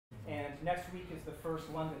next week is the first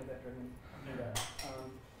London event-driven meetup.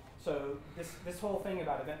 So this whole thing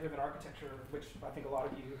about event-driven architecture, which I think a lot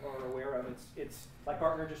of you are aware of, it's like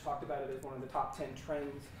Gartner just talked about it as one of the top 10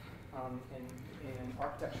 trends in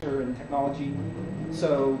architecture and technology.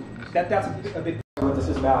 So that's a big part of what this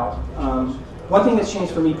is about. One thing that's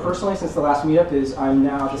changed for me personally since the last meetup is I'm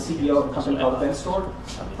now the CEO of a company called Event Store,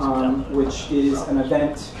 which is an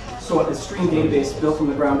event a stream database built from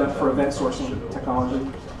the ground up for event sourcing technology,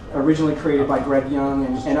 originally created by Greg Young,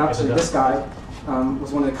 and actually this guy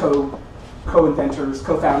was one of the co-inventors,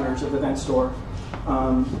 co-founders of Event Store.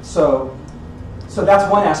 So that's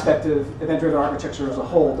one aspect of event-driven architecture as a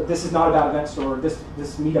whole. But this is not about Event Store. This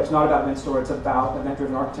meetup's not about Event Store. It's about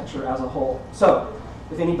event-driven architecture as a whole. So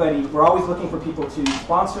if anybody, we're always looking for people to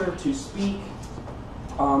sponsor, to speak,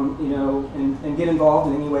 and get involved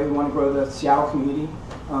in any way. We want to grow the Seattle community.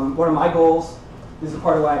 One of my goals, this is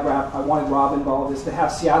part of why I wanted Rob involved, is to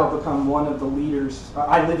have Seattle become one of the leaders.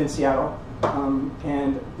 I live in Seattle,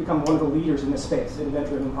 and become one of the leaders in this space, in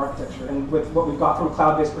event-driven architecture. And with what we've got from a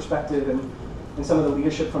cloud-based perspective and some of the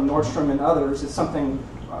leadership from Nordstrom and others, it's something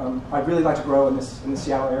I'd really like to grow in the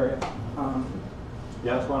Seattle area.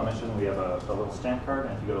 Yeah, I just want to mention we have a little stamp card,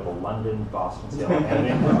 and if you go to the London, Boston, Seattle meeting,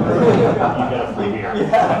 you get a free beer.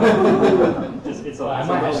 Yeah. I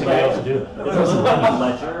might actually be able to do that. It's a little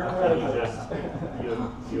ledger, and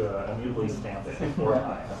you immutably stamp it 4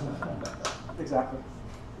 times. Exactly.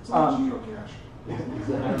 It's not geocache.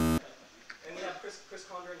 And we have Chris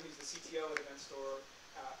Condren, who's the CTO at Event Store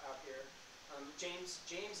out here. James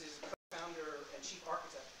is co-founder and chief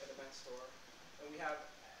architect at Event Store. And we have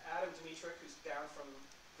Adam Dimitrick, who's down from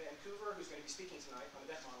Vancouver, who's going to be speaking tonight on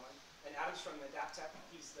event modeling. And Adam's from AdaptTech.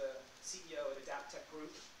 He's the CEO at AdaptTech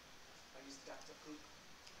Group. I use the AdaptTech Group.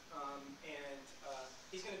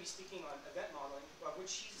 He's going to be speaking on event modeling,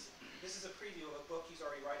 which this is a preview of a book he's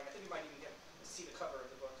already writing. I think we might even get to see the cover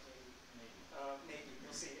of the book, maybe.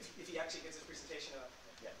 We'll see if he actually gets his presentation up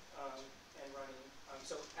and running.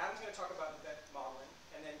 So Adam's going to talk about event modeling,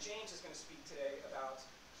 and then James is going to speak today about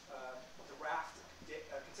the raft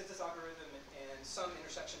consensus algorithm and some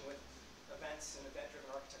intersection with events and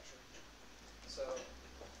event-driven architecture. So,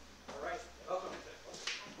 all right, welcome.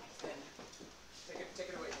 And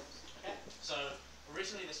take it away, James. Okay. So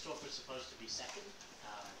originally this talk was supposed to be second.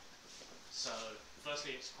 So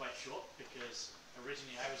firstly, it's quite short because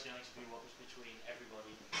originally I was going to be what was between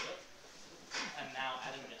everybody and Philip, and now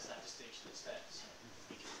Adam gets that distinction instead. So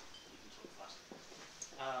you can talk faster.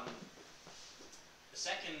 The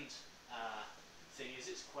second thing is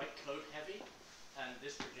it's quite code heavy, and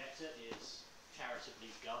this projector is charitably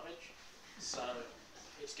garbage. So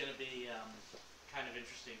it's going to be kind of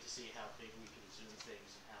interesting to see how big we can zoom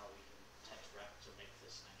things and how we can text wrap to make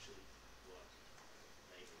this actually work.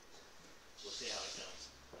 Maybe. We'll see how it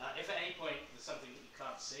goes. If at any point there's something that you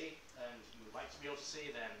can't see and you would like to be able to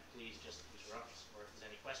see, then please just interrupt. Or if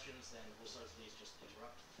there's any questions, then also please just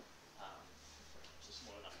interrupt. It's a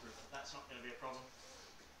small enough group that that's not going to be a problem.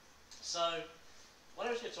 So what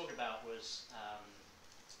I was going to talk about was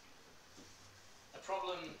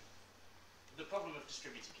the problem of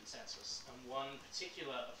distributed consensus, and one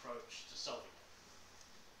particular approach to solving it.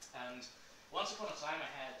 And once upon a time, I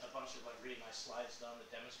had a bunch of really nice slides done that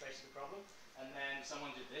demonstrated the problem, and then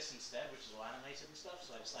someone did this instead, which is all animated and stuff.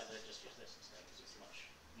 So I decided I'd just use this instead because it's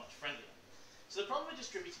much friendlier. So the problem with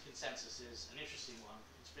distributed consensus is an interesting one.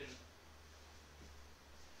 It's been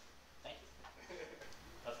thank you.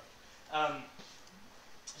 Perfect.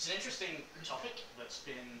 It's an interesting topic that's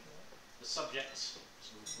been the subject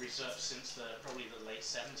of research since probably the late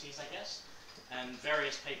 70s, I guess, and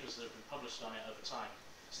various papers that have been published on it over time.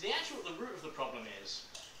 So the root of the problem is,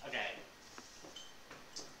 okay,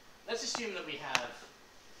 let's assume that we have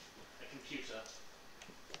a computer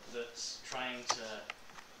that's trying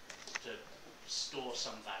to store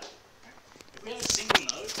some value. Right? If we have a single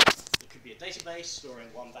node, it could be a database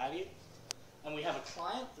storing one value, and we have a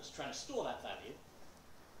client that's trying to store that value,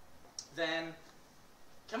 then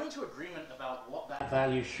coming to agreement about what that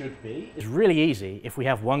value should be is really easy if we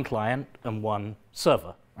have one client and one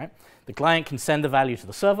server. Right? The client can send the value to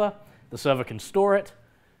the server can store it,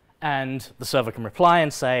 and the server can reply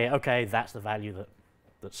and say, okay, that's the value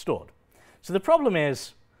that's stored. So the problem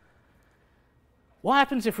is, what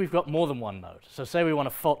happens if we've got more than one node? So say we want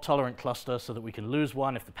a fault-tolerant cluster so that we can lose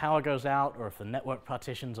one if the power goes out or if the network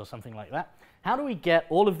partitions or something like that. How do we get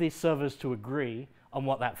all of these servers to agree on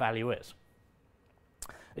what that value is?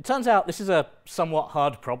 It turns out this is a somewhat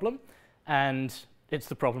hard problem, and it's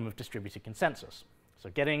the problem of distributed consensus. So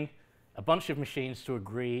getting a bunch of machines to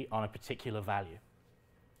agree on a particular value.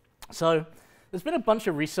 So there's been a bunch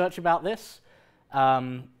of research about this.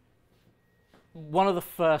 one of the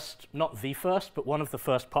first, not the first, but one of the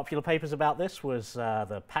first popular papers about this was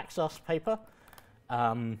the Paxos paper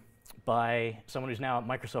by someone who's now at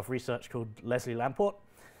Microsoft Research called Leslie Lamport.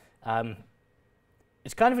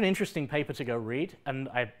 It's kind of an interesting paper to go read, and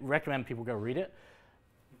I recommend people go read it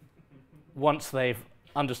once they've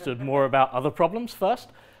understood more about other problems first.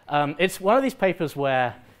 It's one of these papers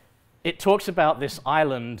where it talks about this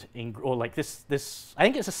island, or like this, I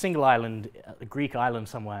think it's a single island, a Greek island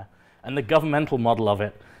somewhere, and the governmental model of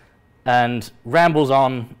it, and rambles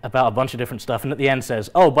on about a bunch of different stuff, and at the end says,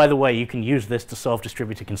 oh, by the way, you can use this to solve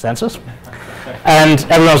distributed consensus. And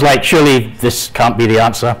everyone's like, surely this can't be the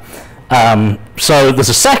answer. So there's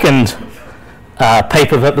a second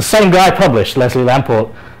paper that the same guy published, Leslie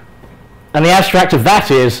Lamport, and the abstract of that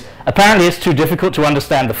is, apparently it's too difficult to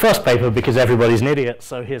understand the first paper because everybody's an idiot,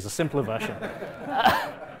 so here's a simpler version.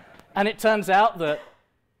 And it turns out that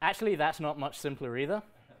actually that's not much simpler either,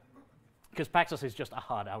 because Paxos is just a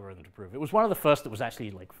hard algorithm to prove. It was one of the first that was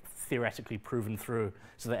actually like theoretically proven through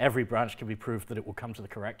so that every branch can be proved that it will come to the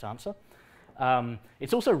correct answer.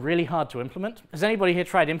 It's also really hard to implement. Has anybody here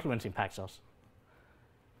tried implementing Paxos?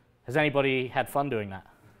 Has anybody had fun doing that?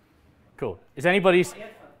 Cool. Is anybody's...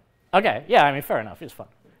 Okay, yeah, I mean, fair enough, it's fun.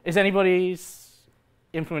 Is anybody's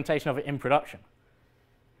implementation of it in production?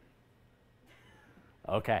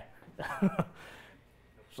 Okay.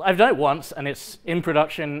 So I've done it once, and it's in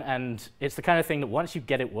production, and it's the kind of thing that once you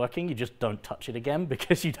get it working, you just don't touch it again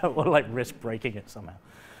because you don't want to like risk breaking it somehow.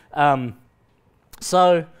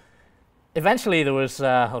 So eventually there was,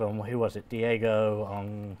 hold on, who was it? Diego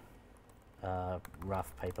on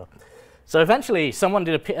rough paper. So eventually someone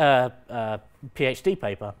did a PhD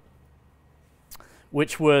paper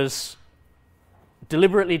which was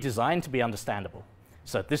deliberately designed to be understandable.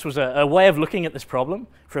 So this was a way of looking at this problem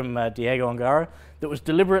from Diego Ongaro that was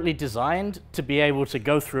deliberately designed to be able to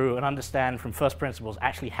go through and understand from first principles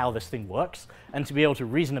actually how this thing works and to be able to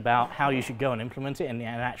reason about how you should go and implement it in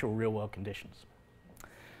actual real-world conditions.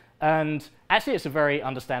 And actually, it's a very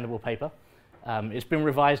understandable paper. It's been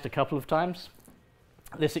revised a couple of times.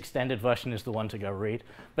 This extended version is the one to go read.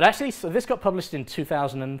 But actually, so this got published in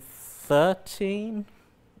 2013,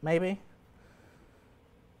 maybe?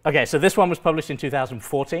 Okay, so this one was published in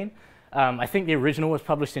 2014. I think the original was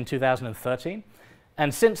published in 2013.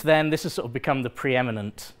 And since then, this has sort of become the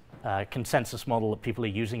preeminent consensus model that people are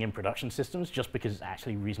using in production systems just because it's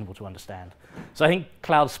actually reasonable to understand. So I think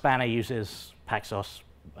Cloud Spanner uses Paxos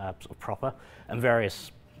sort of proper, and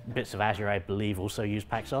various bits of Azure, I believe, also use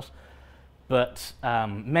Paxos. But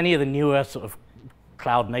many of the newer sort of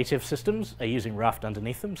cloud-native systems are using Raft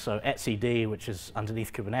underneath them. So etcd, which is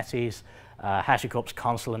underneath Kubernetes, HashiCorp's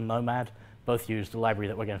Consul and Nomad, both use the library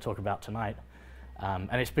that we're going to talk about tonight. And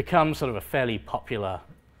it's become sort of a fairly popular,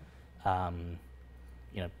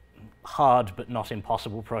 hard but not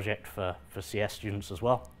impossible project for CS students as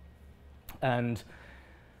well. And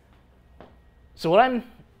so what I'm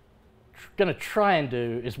going to try and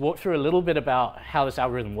do is walk through a little bit about how this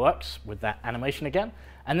algorithm works with that animation again,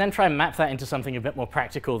 and then try and map that into something a bit more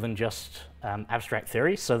practical than just abstract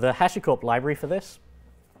theory. So the HashiCorp library for this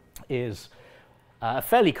is a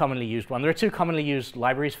fairly commonly used one. There are two commonly used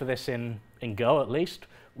libraries for this in Go, at least.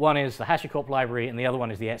 One is the HashiCorp library, and the other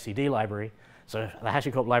one is the etcd library. So the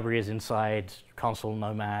HashiCorp library is inside Consul,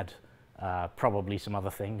 Nomad, probably some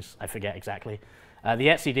other things. I forget exactly. The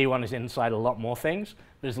etcd one is inside a lot more things,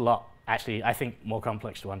 but it's a lot, actually, I think, more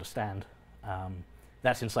complex to understand.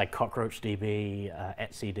 That's inside CockroachDB,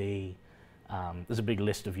 etcd. There's a big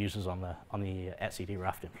list of users on the etcd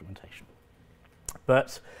Raft implementation.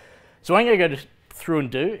 But so what I'm going to go through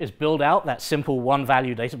and do is build out that simple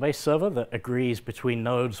one-value database server that agrees between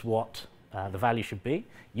nodes what the value should be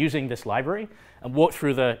using this library, and walk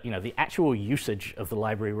through the actual usage of the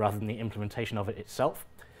library rather than the implementation of it itself.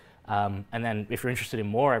 And then if you're interested in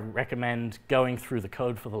more, I recommend going through the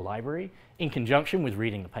code for the library in conjunction with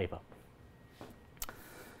reading the paper.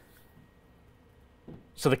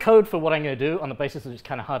 So the code for what I'm going to do, on the basis that it's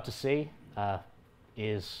kind of hard to see,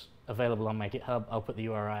 is available on my GitHub. I'll put the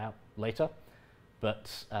URI out later.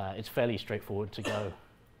 But it's fairly straightforward to go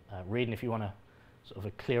read. And if you want a sort of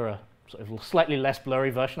a clearer, sort of slightly less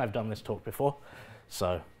blurry version, I've done this talk before.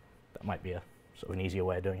 So that might be a sort of an easier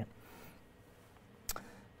way of doing it.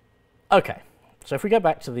 OK, so if we go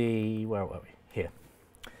back to the, where were we? Here.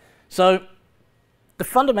 So the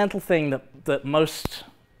fundamental thing that most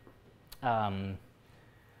of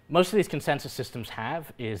these consensus systems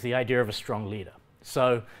have is the idea of a strong leader.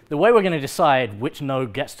 So the way we're going to decide which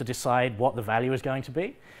node gets to decide what the value is going to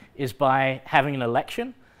be is by having an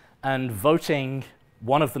election and voting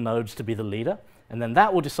one of the nodes to be the leader, and then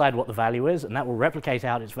that will decide what the value is, and that will replicate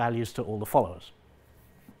out its values to all the followers.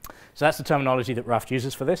 So that's the terminology that Raft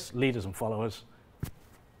uses for this, leaders and followers.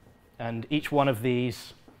 And each one of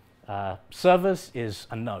these servers is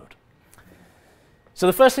a node. So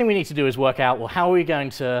the first thing we need to do is work out, well, how are we going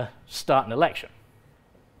to start an election?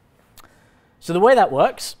 So the way that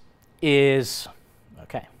works is,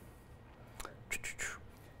 okay.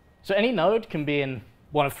 So any node can be in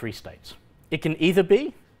one of three states. It can either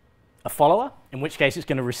be a follower, in which case it's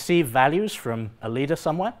going to receive values from a leader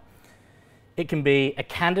somewhere. It can be a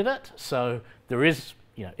candidate, so there is,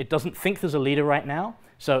 it doesn't think there's a leader right now,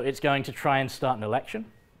 so it's going to try and start an election.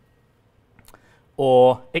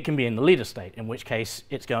 Or it can be in the leader state, in which case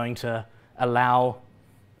it's going to allow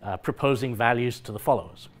proposing values to the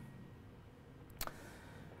followers.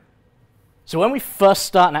 So when we first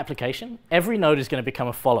start an application, every node is going to become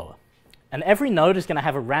a follower. And every node is going to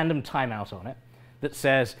have a random timeout on it that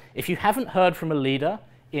says, if you haven't heard from a leader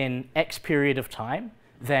in X period of time,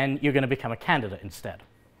 then you're going to become a candidate instead.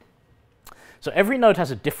 So every node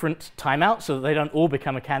has a different timeout so that they don't all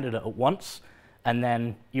become a candidate at once, and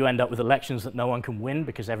then you end up with elections that no one can win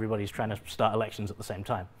because everybody's trying to start elections at the same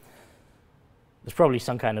time. There's probably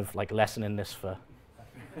some kind of lesson in this for,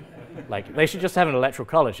 they should just have an electoral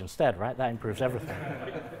college instead, right? That improves everything.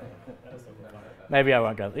 Maybe I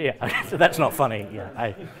won't go. Yeah, that's not funny. Yeah,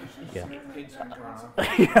 I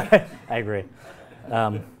agree.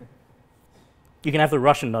 You can have the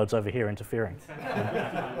Russian nodes over here interfering. I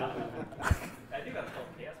think that's called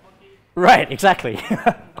Chaos Monkey. Right, exactly.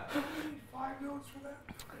 5 nodes for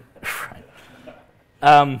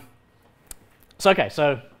that? Right.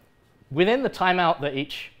 So within the timeout that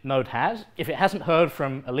each node has, if it hasn't heard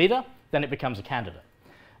from a leader, then it becomes a candidate.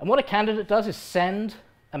 And what a candidate does is send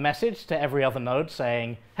a message to every other node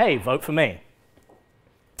saying, hey, vote for me.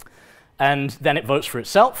 And then it votes for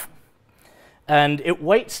itself, and it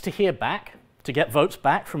waits to hear back, to get votes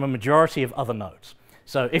back from a majority of other nodes.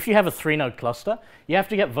 So if you have a 3-node cluster, you have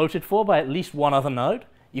to get voted for by at least one other node.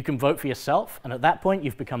 You can vote for yourself, and at that point,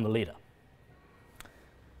 you've become the leader.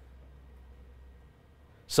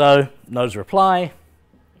 So nodes reply.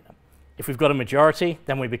 If we've got a majority,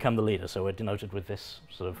 then we become the leader. So we're denoted with this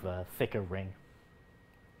sort of thicker ring.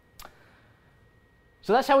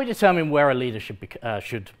 So that's how we determine where a leader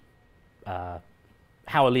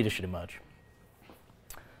how a leader should emerge.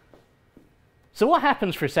 So what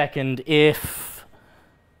happens for a second if,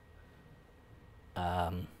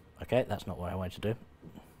 okay, that's not what I wanted to do.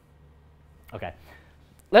 Okay,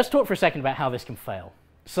 let's talk for a second about how this can fail.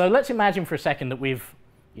 So let's imagine for a second that we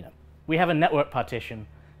have a network partition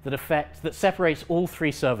that separates all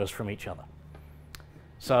 3 servers from each other.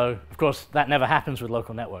 So of course that never happens with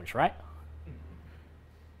local networks, right?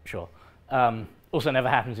 Sure. Also never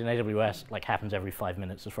happens in AWS, happens every 5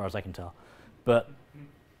 minutes as far as I can tell. But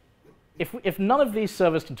if none of these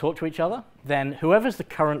servers can talk to each other, then whoever's the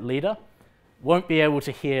current leader won't be able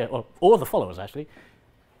to hear, or the followers actually,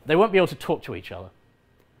 they won't be able to talk to each other.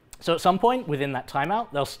 So at some point within that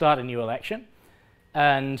timeout, they'll start a new election,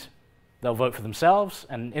 and they'll vote for themselves.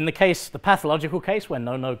 And in the pathological case where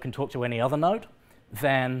no node can talk to any other node,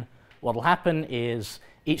 then what will happen is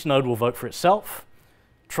each node will vote for itself,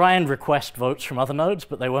 try and request votes from other nodes,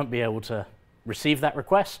 but they won't be able to receive that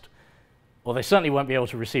request, or they certainly won't be able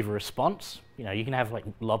to receive a response. You can have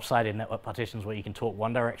lopsided network partitions where you can talk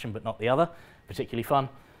one direction but not the other, particularly fun.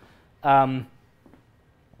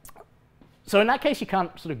 So in that case, you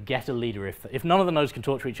can't sort of get a leader. If none of the nodes can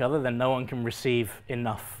talk to each other, then no one can receive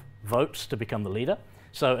enough votes to become the leader.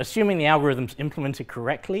 So assuming the algorithm's implemented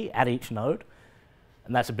correctly at each node,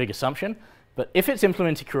 and that's a big assumption, but if it's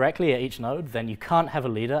implemented correctly at each node, then you can't have a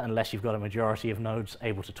leader unless you've got a majority of nodes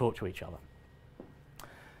able to talk to each other.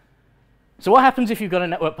 So what happens if you've got a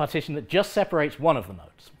network partition that just separates one of the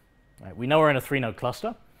nodes? Right, we know we're in a 3-node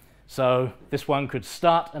cluster, so this one could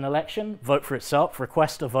start an election, vote for itself,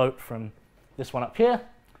 request a vote from this one up here,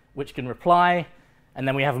 which can reply, and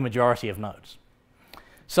then we have a majority of nodes.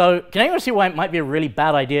 So can anyone see why it might be a really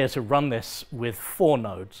bad idea to run this with 4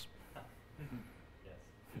 nodes?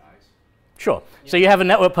 Sure. So you have a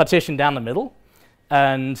network partition down the middle,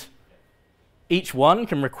 and each one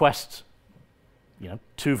can request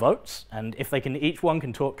 2 votes, and if each one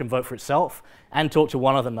can vote for itself and talk to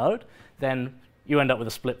one other node, then you end up with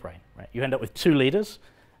a split brain, right? You end up with 2 leaders,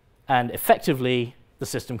 and effectively the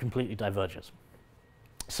system completely diverges.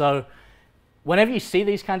 So whenever you see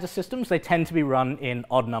these kinds of systems, they tend to be run in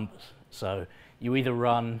odd numbers. So you either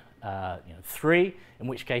run 3, in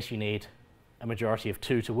which case you need a majority of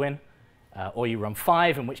 2 to win, or you run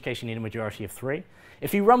 5, in which case you need a majority of 3.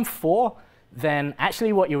 If you run 4, then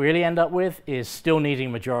actually what you really end up with is still needing a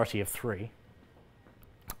majority of 3.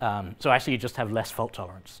 So actually you just have less fault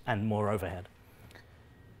tolerance and more overhead.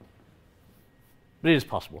 But it is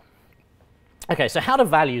possible. Okay, so how do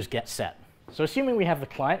values get set? So assuming we have the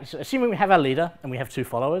client, so assuming we have our leader and we have 2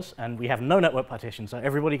 followers and we have no network partition, so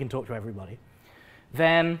everybody can talk to everybody,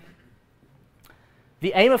 then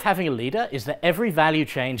the aim of having a leader is that every value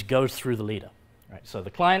change goes through the leader. Right? So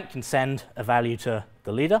the client can send a value to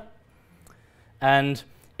the leader, and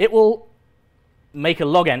it will make a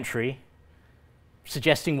log entry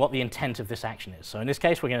suggesting what the intent of this action is. So in this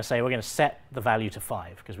case, we're going to say we're going to set the value to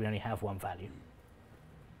 5 because we only have 1 value.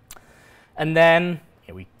 And then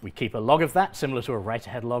we keep a log of that, similar to a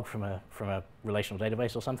write-ahead log from a relational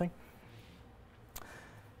database or something.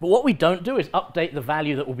 But what we don't do is update the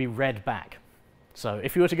value that will be read back. So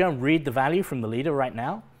if you were to go and read the value from the leader right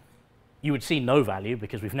now, you would see no value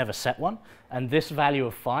because we've never set one. And this value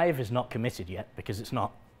of 5 is not committed yet because it's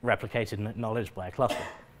not replicated and acknowledged by a cluster.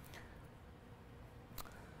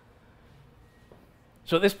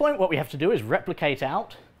 So at this point, what we have to do is replicate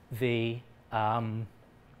out the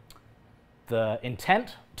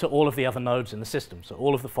intent to all of the other nodes in the system. So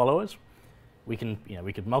all of the followers, we could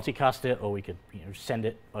multicast it, or we could send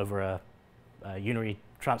it over a unary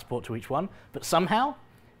transport to each one. But somehow,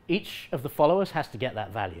 each of the followers has to get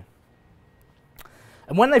that value.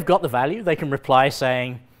 And when they've got the value, they can reply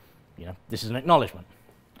saying, this is an acknowledgement.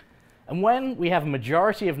 And when we have a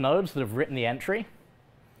majority of nodes that have written the entry,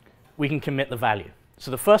 we can commit the value.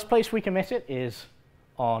 So the first place we commit it is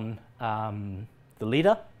on the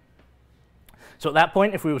leader. So at that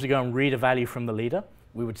point, if we were to go and read a value from the leader,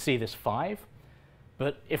 we would see this 5.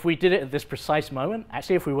 But if we did it at this precise moment,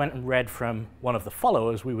 actually if we went and read from one of the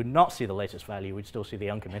followers, we would not see the latest value. We'd still see the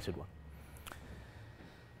uncommitted one.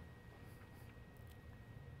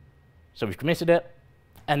 So we've committed it.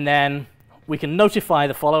 And then we can notify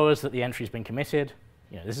the followers that the entry's been committed.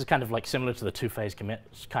 This is kind of like similar to the 2-phase commit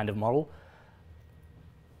kind of model.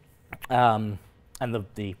 And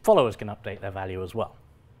the followers can update their value as well.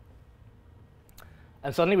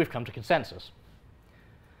 And suddenly we've come to consensus.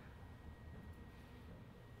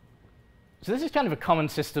 So this is kind of a common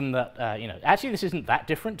system that, actually this isn't that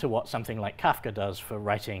different to what something like Kafka does for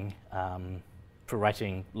writing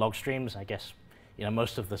log streams. I guess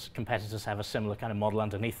most of the competitors have a similar kind of model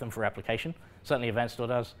underneath them for replication. Certainly Event Store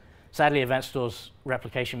does. Sadly, Event Store's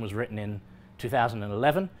replication was written in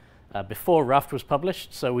 2011, before Raft was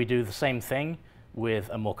published, so we do the same thing with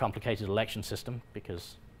a more complicated election system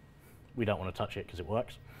because we don't want to touch it because it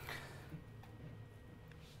works.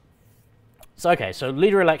 So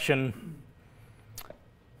leader election.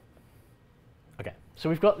 Okay, so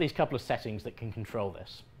we've got these couple of settings that can control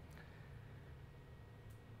this.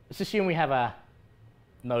 Let's assume we have our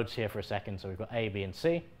nodes here for a second, so we've got A, B, and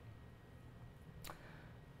C.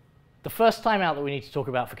 The first timeout that we need to talk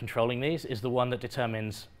about for controlling these is the one that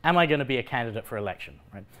determines, am I going to be a candidate for election?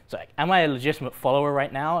 Right? So am I a legitimate follower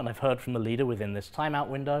right now, and I've heard from the leader within this timeout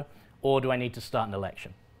window, or do I need to start an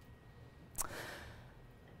election?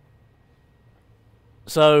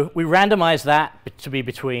 So we randomize that to be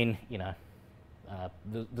between,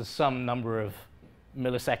 the some number of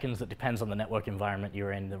milliseconds that depends on the network environment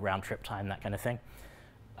you're in, the round trip time, that kind of thing.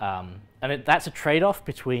 And that's a trade-off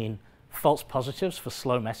between false positives for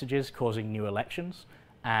slow messages causing new elections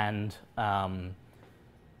and the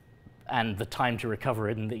time to recover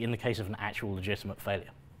it in the case of an actual legitimate failure.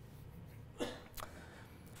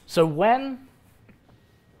 So when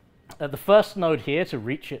the first node here to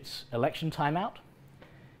reach its election timeout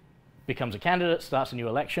becomes a candidate, starts a new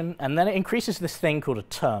election, and then it increases this thing called a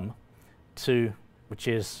term which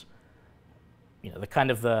is the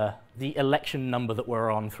kind of the election number that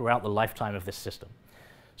we're on throughout the lifetime of this system.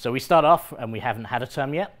 So we start off, and we haven't had a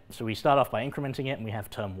term yet, so we start off by incrementing it, and we have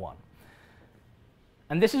term 1.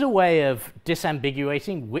 And this is a way of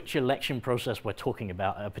disambiguating which election process we're talking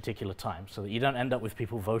about at a particular time, so that you don't end up with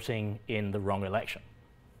people voting in the wrong election.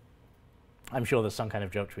 I'm sure there's some kind of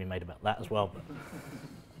joke to be made about that as well.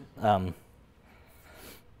 But,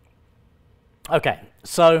 okay,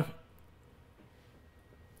 so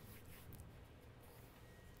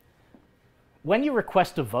when you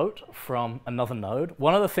request a vote from another node,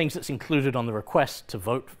 one of the things that's included on the request to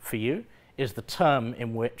vote for you is the term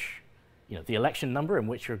in which, the election number in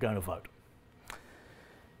which you're going to vote.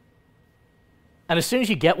 And as soon as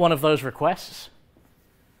you get one of those requests,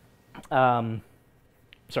 as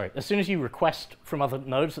soon as you request from other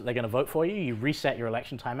nodes that they're going to vote for you, you reset your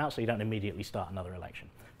election timeout so you don't immediately start another election.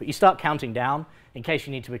 But you start counting down in case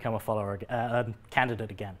you need to become a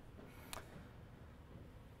candidate again.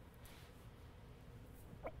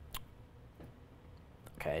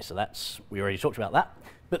 Okay, so we already talked about that.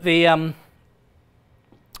 But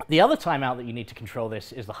The other timeout that you need to control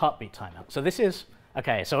this is the heartbeat timeout. So this is,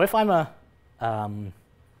 okay, so if I'm a,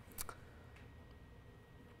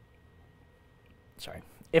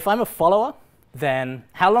 if I'm a follower, then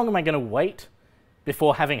how long am I going to wait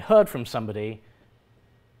before having heard from somebody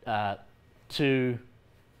to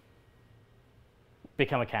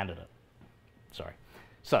become a candidate? Sorry.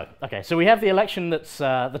 So, okay, so we have the election that's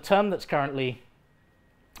the term that's currently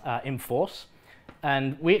in force,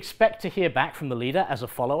 and we expect to hear back from the leader as a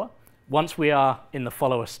follower. Once we are in the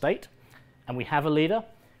follower state and we have a leader,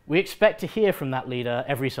 we expect to hear from that leader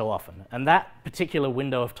every so often. And that particular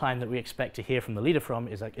window of time that we expect to hear from the leader from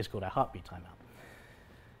is called our heartbeat timeout.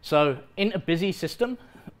 So in a busy system,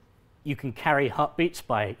 you can carry heartbeats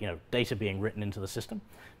by data being written into the system.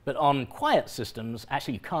 But on quiet systems,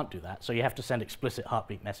 actually you can't do that. So you have to send explicit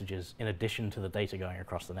heartbeat messages in addition to the data going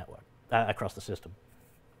across the network, across the system.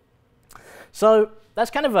 So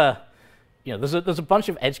that's kind of a, there's a bunch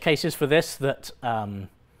of edge cases for this that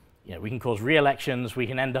we can cause re-elections. We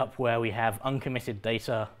can end up where we have uncommitted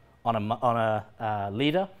data on a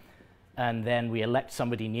leader, and then we elect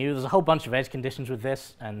somebody new. There's a whole bunch of edge conditions with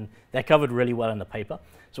this, and they're covered really well in the paper.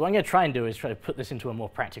 So what I'm going to try and do is try to put this into a more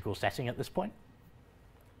practical setting at this point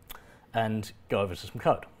and go over to some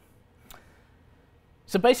code.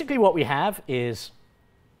 So basically what we have is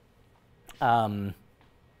what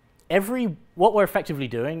we're effectively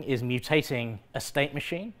doing is mutating a state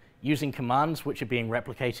machine using commands which are being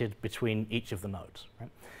replicated between each of the nodes. Right?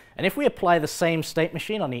 And if we apply the same state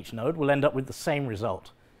machine on each node, we'll end up with the same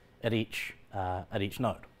result at each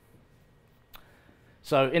node.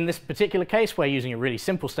 So in this particular case, we're using a really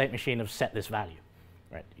simple state machine of set this value.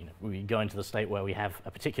 Right? We go into the state where we have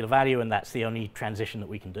a particular value, and that's the only transition that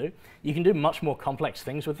we can do. You can do much more complex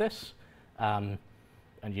things with this. And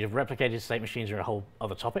you've replicated state machines are a whole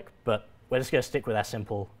other topic, but we're just going to stick with our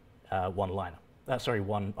simple one-liner.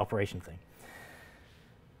 One operation thing.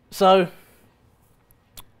 So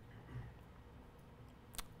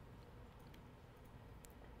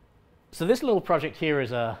this little project here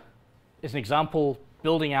is an example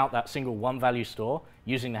building out that single one-value store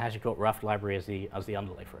using the HashiCorp Raft library as the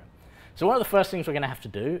underlay for it. So one of the first things we're going to have to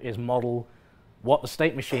do is model what the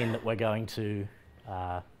state machine that we're going to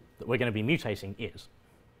be mutating is.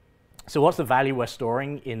 So what's the value we're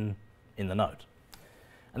storing in the node?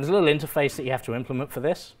 And there's a little interface that you have to implement for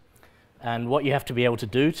this. And what you have to be able to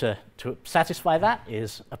do to satisfy that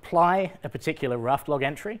is apply a particular Raft log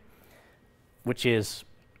entry, which is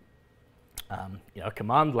a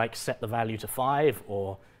command like set the value to 5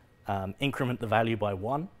 or increment the value by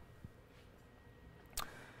 1.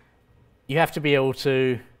 You have to be able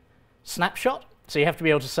to snapshot. So you have to be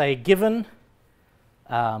able to say, given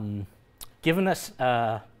us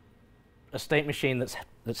a state machine that's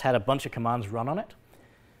had a bunch of commands run on it,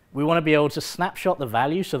 we want to be able to snapshot the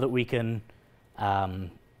value so that we can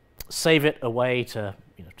save it away to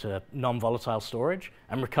non-volatile storage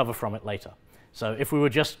and recover from it later. So if we were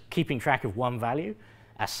just keeping track of one value,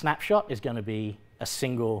 our snapshot is going to be a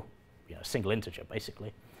single integer,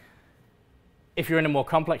 basically. If you're in a more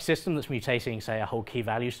complex system that's mutating, say, a whole key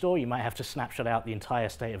value store, you might have to snapshot out the entire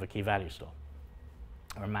state of a key value store,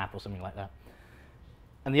 or a map or something like that.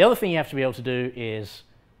 And the other thing you have to be able to do is,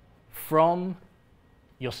 from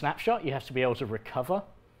your snapshot, you have to be able to recover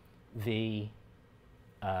the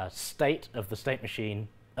state of the state machine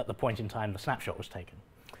at the point in time the snapshot was taken.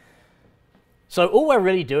 So all we're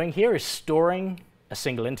really doing here is storing a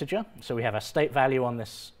single integer. So we have a state value on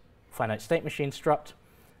this finite state machine struct,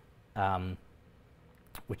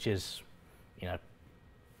 which is,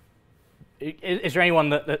 is there anyone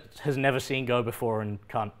that has never seen Go before and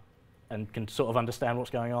can sort of understand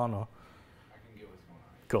what's going on? Or? I can get what's going on.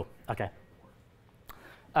 Cool. Okay.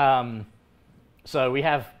 So we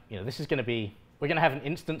have, this is going to be, we're going to have an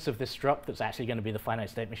instance of this struct that's actually going to be the finite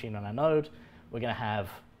state machine on our node. We're going to have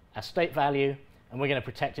a state value, and we're going to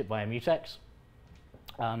protect it by a mutex.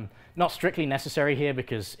 Not strictly necessary here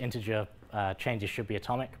because integer changes should be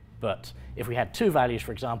atomic, but if we had two values,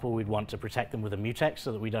 for example, we'd want to protect them with a mutex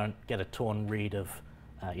so that we don't get a torn read of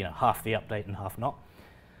half the update and half not.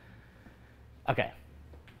 Okay.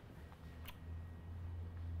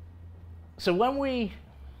 So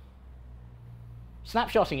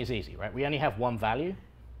snapshotting is easy, right? We only have one value.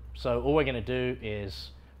 So all we're going to do is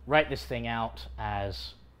write this thing out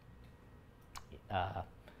as,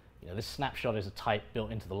 this snapshot is a type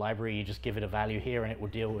built into the library. You just give it a value here, and it will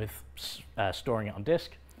deal with storing it on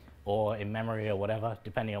disk or in memory or whatever,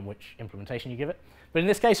 depending on which implementation you give it. But in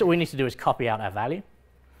this case, all we need to do is copy out our value.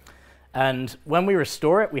 And when we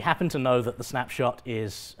restore it, we happen to know that the snapshot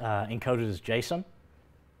is encoded as JSON,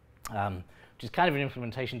 which is kind of an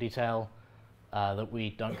implementation detail. that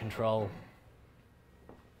we don't control.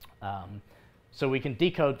 So we can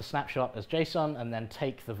decode the snapshot as JSON and then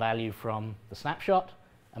take the value from the snapshot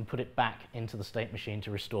and put it back into the state machine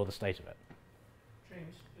to restore the state of it.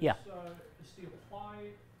 James, Yeah. Is the apply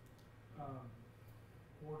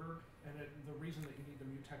ordered, and the reason that you need the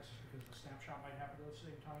mutex is because the snapshot might happen at the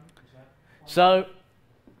same time? Is that why? So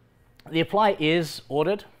the apply is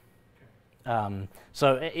ordered.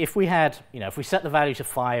 So if we had, if we set the value to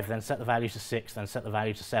 5, then set the value to 6, then set the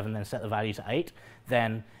value to 7, then set the value to 8,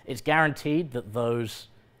 then it's guaranteed that those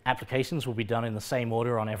applications will be done in the same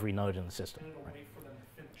order on every node in the system. And it'll wait for them to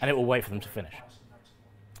finish. And it will wait for them to finish. Applies the next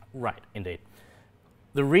one. Right, indeed.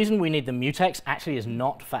 The reason we need the mutex actually is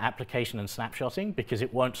not for application and snapshotting, because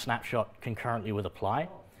it won't snapshot concurrently with apply.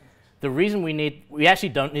 The reason we actually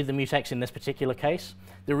don't need the mutex in this particular case.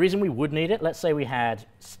 The reason we would need it, let's say we had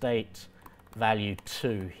state value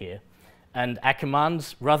 2 here, and our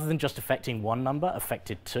commands, rather than just affecting one number,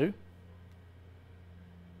 affected 2.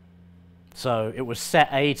 So it was set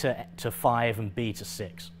A to 5 and B to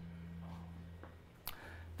 6.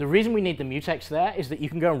 The reason we need the mutex there is that you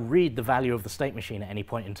can go and read the value of the state machine at any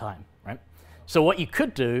point in time, right? So what you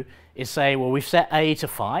could do is say, well, we've set A to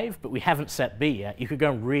 5, but we haven't set B yet. You could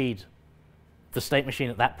go and read the state machine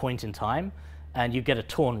at that point in time, and you get a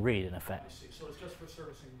torn read in effect. I see. So it's just for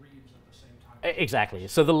servicing reads at the same time? Exactly.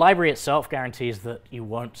 So the library itself guarantees that you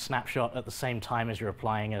won't snapshot at the same time as you're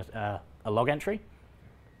applying a log entry.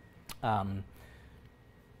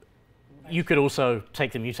 You could also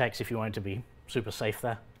take the mutex if you wanted to be super safe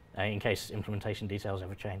there, in case implementation details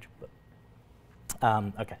ever change. But,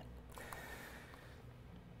 OK.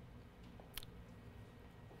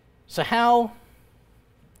 So how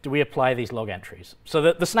do we apply these log entries?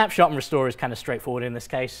 So the snapshot and restore is kind of straightforward in this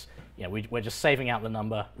case. We're just saving out the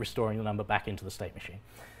number, restoring the number back into the state machine.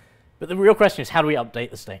 But the real question is, how do we update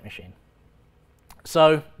the state machine?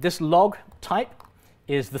 So this log type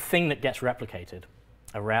is the thing that gets replicated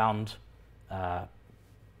around the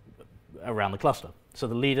cluster. So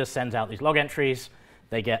the leader sends out these log entries.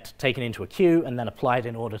 They get taken into a queue and then applied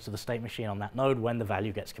in order to the state machine on that node when the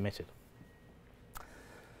value gets committed.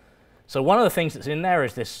 So one of the things that's in there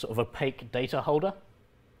is this sort of opaque data holder,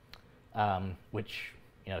 which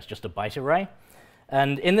is just a byte array.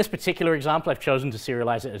 And in this particular example, I've chosen to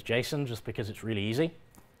serialize it as JSON just because it's really easy.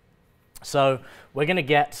 So we're going to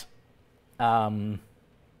get, we're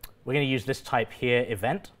going to use this type here,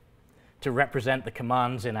 event, to represent the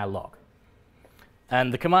commands in our log.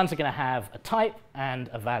 And the commands are going to have a type and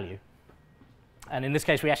a value. And in this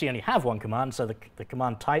case, we actually only have one command, so the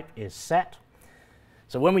command type is set.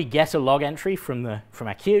 So when we get a log entry from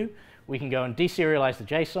our queue, we can go and deserialize the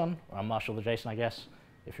JSON, or unmarshal the JSON, I guess,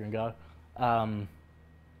 if you're in Go. And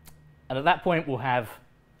at that point, we'll have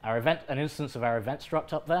an instance of our event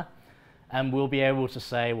struct up there. And we'll be able to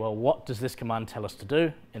say, well, what does this command tell us to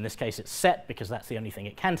do? In this case, it's set, because that's the only thing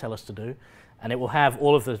it can tell us to do. And it will have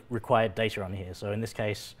all of the required data on here. So in this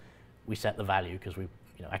case, we set the value, because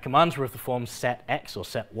our commands were of the form set x or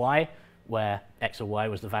set y, where x or y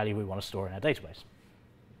was the value we want to store in our database.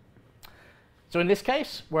 So in this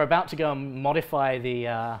case, we're about to go and modify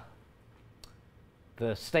the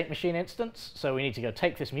state machine instance. So we need to go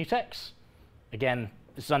take this mutex. Again,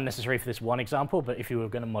 this is unnecessary for this one example, but if you were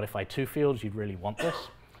going to modify 2 fields, you'd really want this.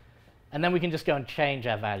 And then we can just go and change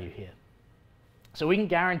our value here. So we can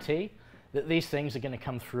guarantee that these things are going to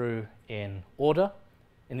come through in order,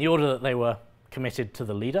 in the order that they were committed to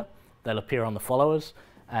the leader. They'll appear on the followers,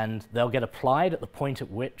 and they'll get applied at the point at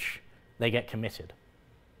which they get committed.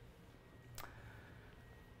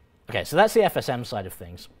 OK, so that's the FSM side of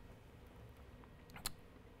things.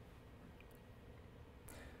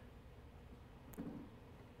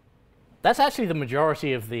 That's actually the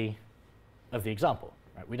majority of the example.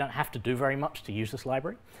 Right? We don't have to do very much to use this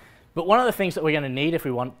library. But one of the things that we're going to need if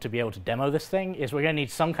we want to be able to demo this thing is we're going to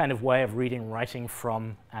need some kind of way of reading and writing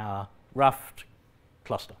from our rough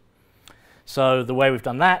cluster. So the way we've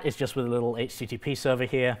done that is just with a little HTTP server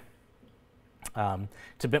here.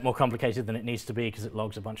 It's a bit more complicated than it needs to be because it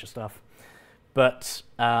logs a bunch of stuff. But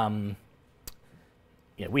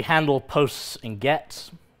we handle posts and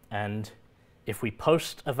gets. And if we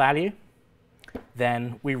post a value,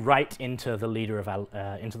 then we write into the leader of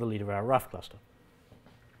our rough cluster.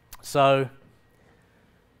 So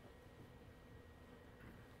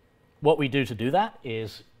what we do to do that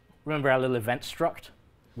is, remember our little event struct?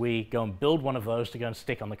 We go and build one of those to go and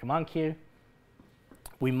stick on the command queue.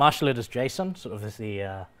 We marshal it as JSON, sort of as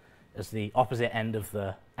the opposite end of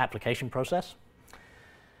the application process.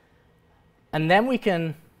 And then we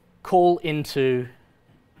can call into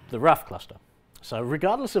the rough cluster. So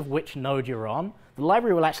regardless of which node you're on, the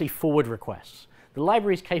library will actually forward requests. The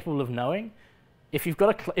library is capable of knowing, if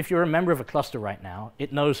you're a member of a cluster right now,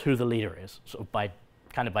 it knows who the leader is, sort of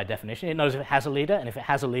kind of by definition. It knows if it has a leader, and if it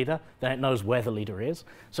has a leader, then it knows where the leader is.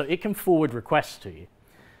 So it can forward requests to you.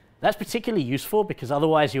 That's particularly useful because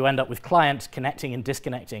otherwise you end up with clients connecting and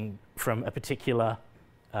disconnecting from a particular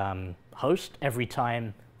host every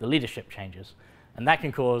time the leadership changes. And that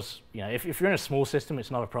can cause, if you're in a small system,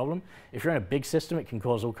 it's not a problem. If you're in a big system, it can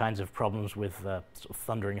cause all kinds of problems with sort of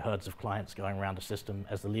thundering herds of clients going around a system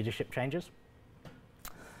as the leadership changes.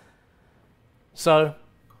 So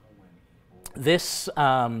this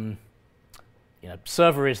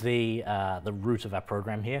server is the root of our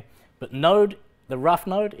program here, but the rough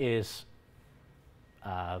node is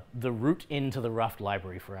the route into the rough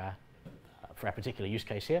library for our particular use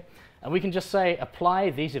case here. And we can just say apply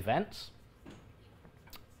these events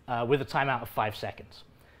with a timeout of 5 seconds.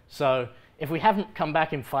 So if we haven't come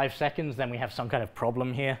back in 5 seconds, then we have some kind of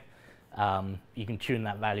problem here. You can tune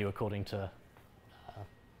that value according to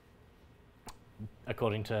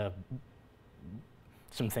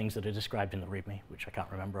some things that are described in the README, which I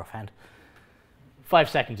can't remember offhand. 5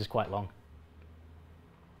 seconds is quite long.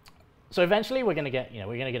 So eventually we're going to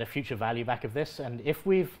get a future value back of this, and if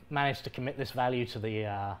we've managed to commit this value to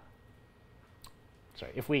the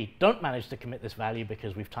if we don't manage to commit this value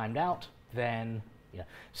because we've timed out, then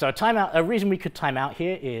so a reason we could time out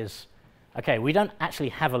here is, okay, we don't actually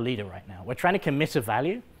have a leader right now. We're trying to commit a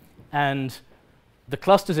value, and the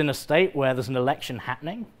cluster's in a state where there's an election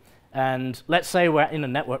happening, and let's say we're in a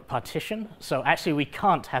network partition, so actually we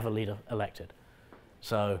can't have a leader elected.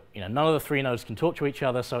 So none of the 3 nodes can talk to each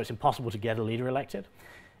other, so it's impossible to get a leader elected.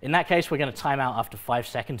 In that case, we're going to time out after 5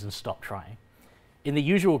 seconds and stop trying. In the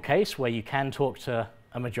usual case where you can talk to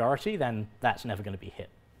a majority, then that's never going to be hit.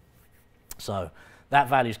 So that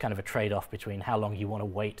value is kind of a trade-off between how long you want to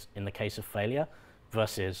wait in the case of failure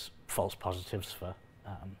versus false positives for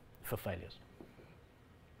failures.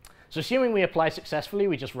 So assuming we apply successfully,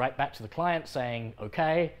 we just write back to the client saying,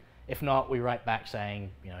 OK. If not, we write back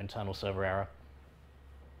saying, internal server error.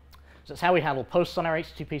 So that's how we handle posts on our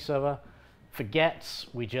HTTP server. For gets,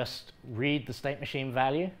 we just read the state machine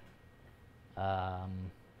value.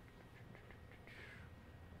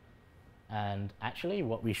 And actually,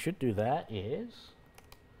 what we should do there is,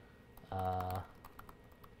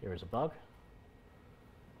 here is a bug.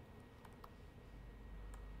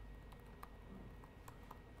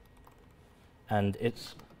 And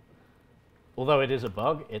although it is a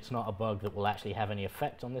bug, it's not a bug that will actually have any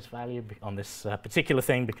effect on this value, on this particular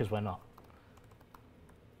thing, because we're not.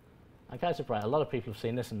 I'm kind of surprised. A lot of people have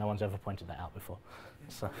seen this, and no one's ever pointed that out before.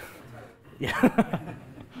 So,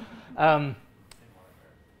 yeah.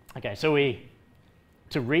 OK, so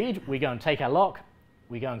to read, we go and take our lock.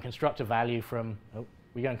 We go and construct a value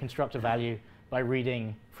by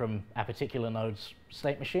reading from our particular node's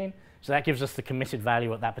state machine. So that gives us the committed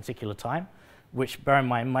value at that particular time, which, bear in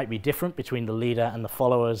mind, might be different between the leader and the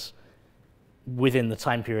followers within the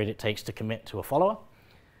time period it takes to commit to a follower.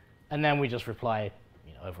 And then we just reply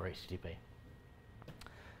over HTTP.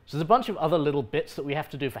 So there's a bunch of other little bits that we have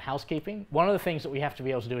to do for housekeeping. One of the things that we have to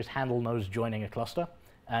be able to do is handle nodes joining a cluster.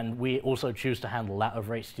 And we also choose to handle that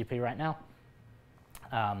over HTTP right now.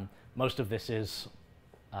 Most of this is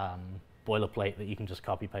boilerplate that you can just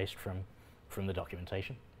copy-paste from the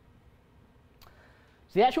documentation.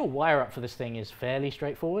 So the actual wire-up for this thing is fairly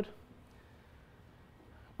straightforward.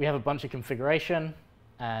 We have a bunch of configuration,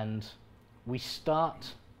 and we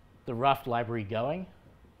start the Raft library going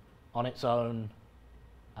on its own,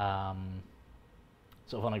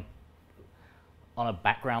 sort of on a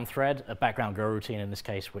background thread, a background Go routine in this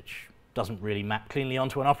case, which doesn't really map cleanly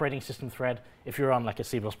onto an operating system thread. If you're on like a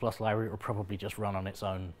C++ library, it will probably just run on its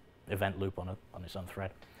own event loop on its own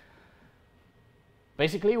thread.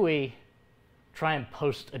 Basically, we try and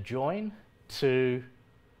post a join to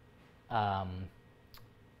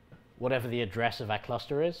whatever the address of our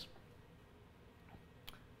cluster is,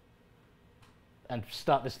 and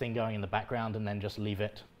start this thing going in the background, and then just leave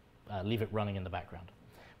it running in the background.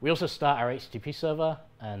 We also start our HTTP server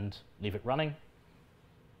and leave it running.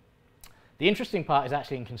 The interesting part is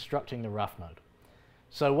actually in constructing the rough node.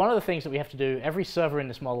 So one of the things that we have to do, every server in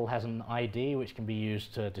this model has an ID, which can be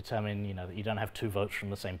used to determine that you don't have 2 votes from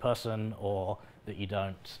the same person, or that you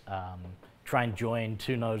don't try and join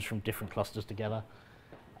 2 nodes from different clusters together.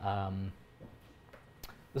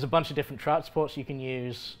 There's a bunch of different transports you can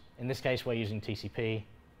use. In this case, we're using TCP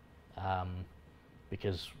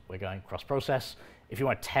because we're going cross-process. If you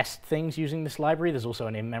want to test things using this library, there's also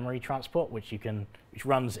an in-memory transport, which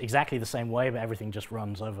runs exactly the same way, but everything just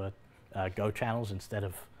runs over Go channels instead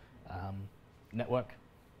of network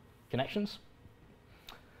connections.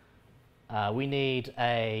 We need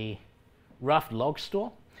a Raft log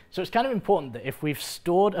store. So it's kind of important that if we've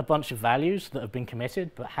stored a bunch of values that have been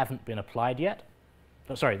committed but haven't been applied yet,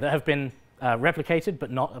 that have been replicated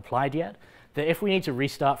but not applied yet, that if we need to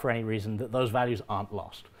restart for any reason, that those values aren't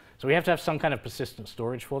lost. So we have to have some kind of persistent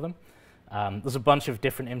storage for them. There's a bunch of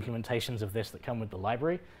different implementations of this that come with the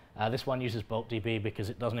library. This one uses BulkDB because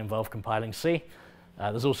it doesn't involve compiling C.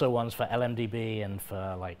 There's also ones for LMDB and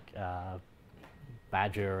for like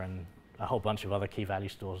Badger and a whole bunch of other key value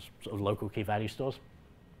stores, sort of local key value stores.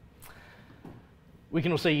 We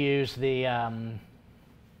can also use the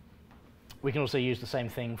same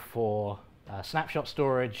thing for snapshot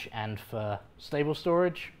storage and for stable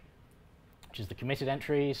storage, which is the committed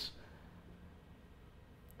entries.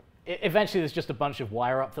 Eventually, there's just a bunch of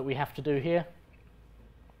wire up that we have to do here.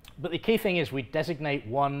 But the key thing is we designate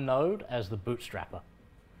one node as the bootstrapper.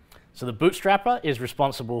 So the bootstrapper is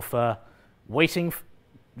responsible for waiting.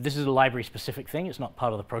 This is a library-specific thing. It's not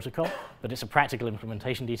part of the protocol, but it's a practical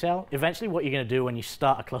implementation detail. Eventually, what you're going to do when you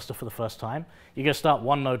start a cluster for the first time, you're going to start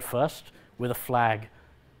one node first with a flag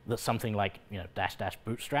that's something like --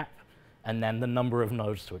 bootstrap, and then the number of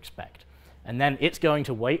nodes to expect. And then it's going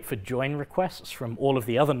to wait for join requests from all of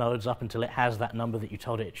the other nodes up until it has that number that you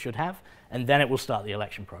told it should have, and then it will start the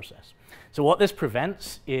election process. So what this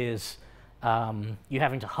prevents is you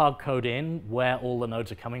having to hard code in where all the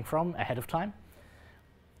nodes are coming from ahead of time.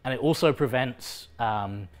 And it also prevents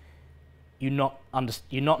you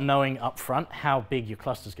not knowing up front how big your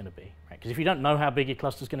cluster is going to be. Because if you don't know how big your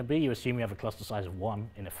cluster is going to be, you assume you have a cluster size of 1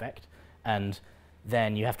 in effect, and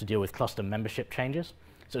then you have to deal with cluster membership changes.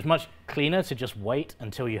 So it's much cleaner to just wait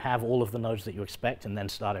until you have all of the nodes that you expect and then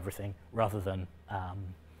start everything, rather than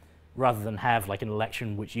have like an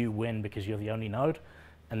election which you win because you're the only node,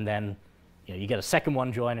 and then you get a second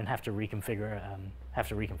one join and have to reconfigure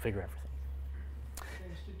everything.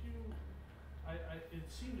 James, it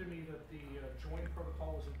seemed to me that the join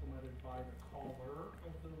protocol was implemented by the caller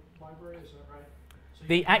of the library. Is that right? So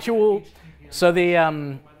The actual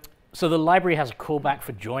so the library has a callback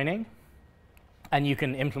for joining, and you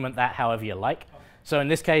can implement that however you like. Okay. So in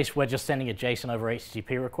this case, we're just sending a JSON over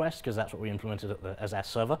HTTP request because that's what we implemented as our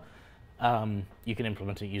server. You can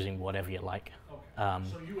implement it using whatever you like. Okay.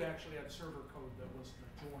 So you actually had server code that was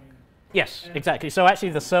the join? Yes, exactly. So actually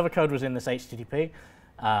the server code was in this HTTP.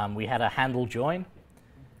 We had a handle join.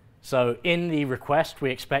 So in the request,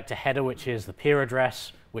 we expect a header, which is the peer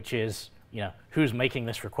address, which is who's making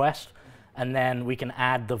this request. And then we can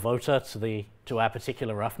add the voter to our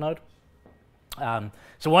particular rough node.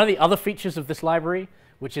 So one of the other features of this library,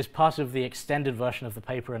 which is part of the extended version of the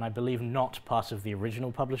paper and I believe not part of the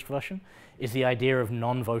original published version, is the idea of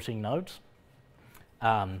non-voting nodes.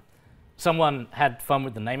 Someone had fun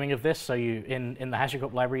with the naming of this. So in the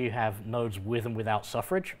HashiCorp library, you have nodes with and without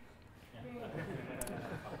suffrage,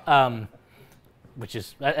 which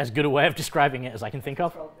is as good a way of describing it as I can think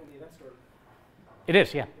of. It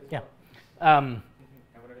is, yeah. I wonder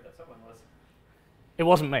who that someone was. It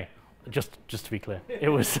wasn't me. Just to be clear, it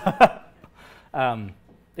was.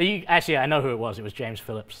 Actually, I know who it was. It was James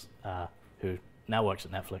Phillips, who now works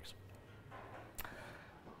at Netflix.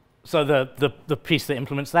 So the piece that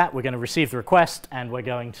implements that, we're going to receive the request, and we're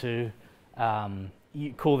going to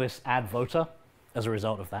call this add voter as a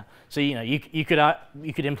result of that. So you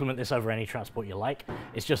could implement this over any transport you like.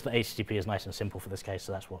 It's just that HTTP is nice and simple for this case,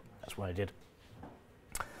 so that's what I did.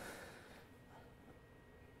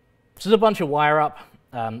 So there's a bunch of wire up.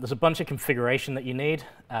 There's a bunch of configuration that you need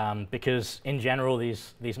because in general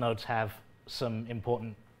these nodes have some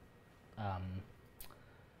important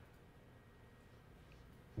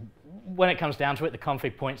when it comes down to it, the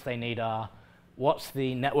config points they need are what's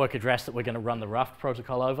the network address that we're going to run the Raft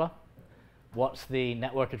protocol over, what's the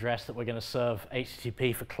network address that we're going to serve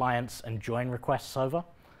HTTP for clients and join requests over,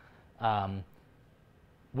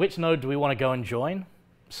 which node do we want to go and join.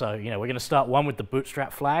 So we're going to start one with the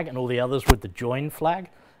bootstrap flag and all the others with the join flag.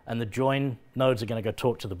 And the join nodes are going to go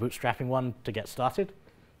talk to the bootstrapping one to get started.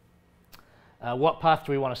 What path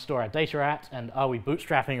do we want to store our data at? And are we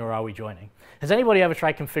bootstrapping or are we joining? Has anybody ever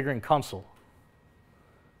tried configuring console?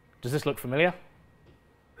 Does this look familiar?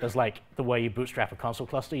 There's like the way you bootstrap a console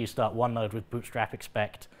cluster. You start one node with bootstrap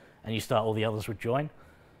expect, and you start all the others with join.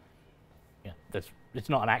 Yeah, it's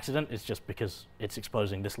not an accident. It's just because it's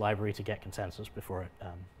exposing this library to get consensus before it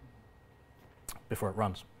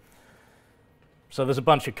runs. So there's a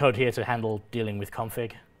bunch of code here to handle dealing with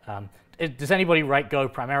config. Does anybody write Go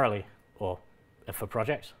primarily or for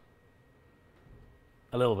projects?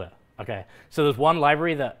 A little bit. Okay. So there's one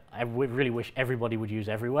library that I really wish everybody would use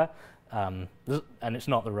everywhere, and it's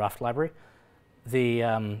not the Raft library. the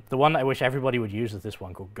one that I wish everybody would use is this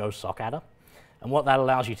one called Go Sock Adder. And what that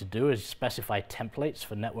allows you to do is specify templates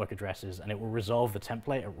for network addresses, and it will resolve the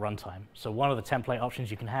template at runtime. So one of the template options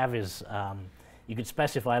you can have is you could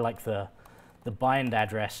specify like the bind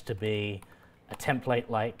address to be a template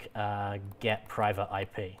like get private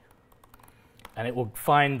IP, and it will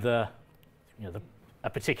find a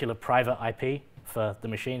particular private IP for the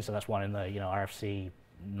machine. So that's one in the RFC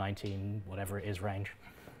 19 whatever it is range.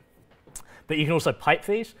 But you can also pipe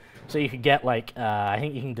these, so you could get like I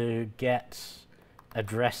think you can do get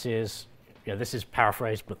addresses. This is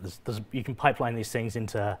paraphrased, but you can pipeline these things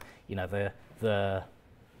into the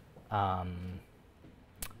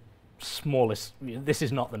smallest. This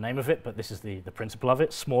is not the name of it, but this is the principle of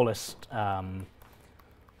it. Smallest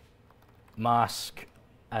mask,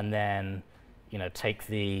 and then take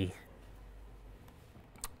the.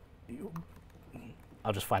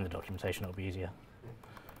 I'll just find the documentation. It'll be easier.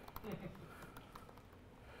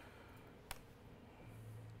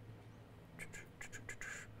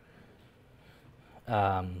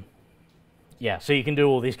 Yeah, so you can do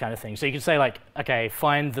all these kind of things. So you can say like, okay,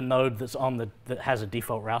 find the node that's that has a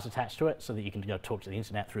default route attached to it, so that you can go talk to the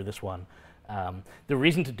internet through this one. The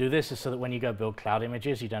reason to do this is so that when you go build cloud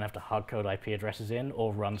images, you don't have to hard code IP addresses in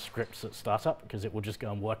or run scripts at startup, because it will just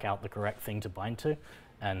go and work out the correct thing to bind to,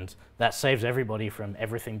 and that saves everybody from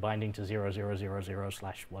everything binding to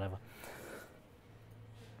 0000/ whatever.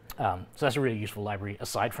 So that's a really useful library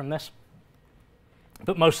aside from this.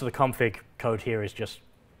 But most of the config code here is just,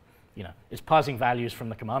 it's parsing values from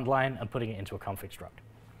the command line and putting it into a config struct.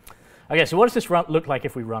 Okay, so what does this look like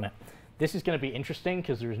if we run it? This is going to be interesting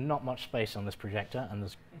because there is not much space on this projector, and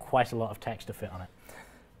there's quite a lot of text to fit on it.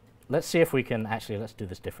 Let's see if we can actually, let's do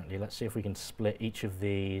this differently. Let's see if we can split each of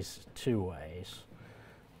these two ways.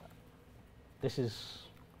 This is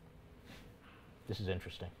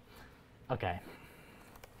interesting. Okay.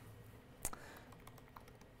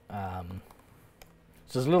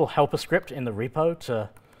 So there's a little helper script in the repo to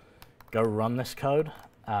go run this code.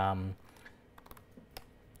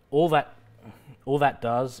 All that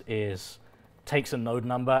does is takes a node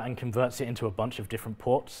number and converts it into a bunch of different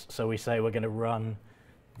ports. So we say we're going to run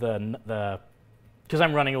because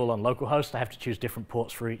I'm running all on localhost, I have to choose different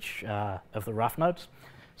ports for each of the RAF nodes.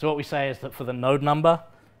 So what we say is that for the node number,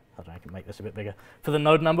 I can make this a bit bigger. For the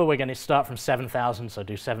node number, we're going to start from 7,000, so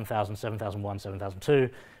do 7,000, 7,001, 7,002.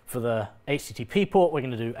 For the HTTP port, we're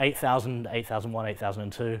going to do 8,000, 8,001,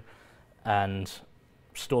 8,002, and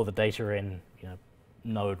store the data in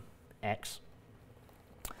node X.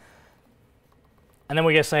 And then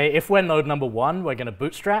we're going to say, if we're node number 1, we're going to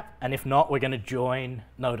bootstrap, and if not, we're going to join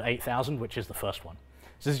node 8,000, which is the first one.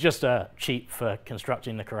 So this is just a cheat for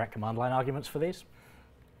constructing the correct command line arguments for these.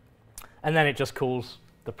 And then it just calls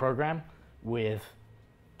the program with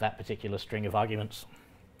that particular string of arguments.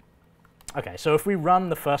 Okay, so if we run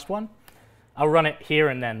the first one, I'll run it here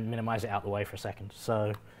and then minimize it out the way for a second.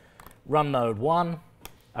 So run node 1.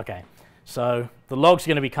 Okay, so the log's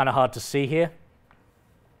going to be kind of hard to see here.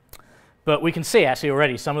 But we can see actually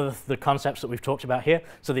already some of the concepts that we've talked about here.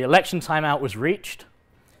 So the election timeout was reached.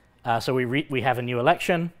 So we have a new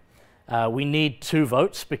election. We need 2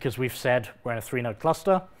 votes because we've said we're in a 3-node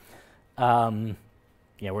cluster.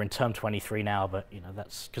 We're in term 23 now, but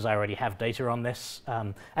that's because I already have data on this.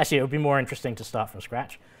 Actually, it would be more interesting to start from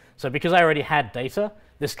scratch. So because I already had data,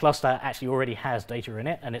 this cluster actually already has data in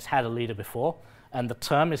it, and it's had a leader before. And the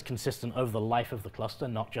term is consistent over the life of the cluster,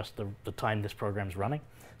 not just the time this program's running.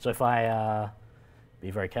 So if I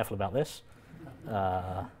be very careful about this.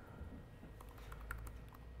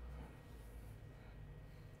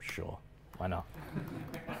 Sure, why not?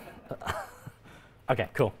 Okay,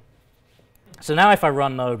 cool. So now if I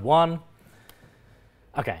run node 1,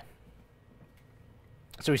 okay.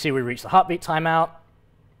 So we see we reach the heartbeat timeout.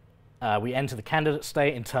 We enter the candidate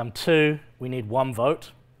state in term 2. We need 1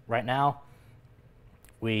 vote right now.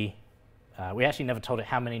 We actually never told it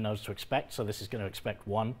how many nodes to expect, so this is going to expect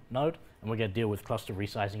 1 node, and we're going to deal with cluster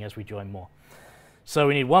resizing as we join more. So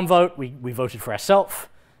we need 1 vote. We voted for ourselves,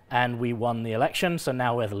 and we won the election, so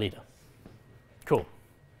now we're the leader. Cool.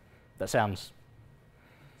 That sounds...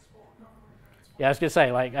 Yeah, I was going to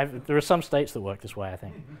say, like, there are some states that work this way, I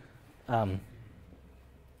think.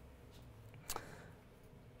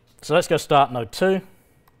 So let's go start node 2.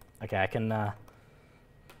 Okay, I can...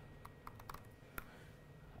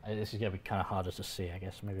 this is going to be kind of harder to see, I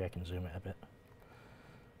guess. Maybe I can zoom it a bit.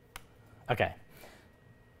 Okay.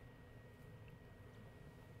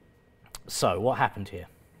 So what happened here?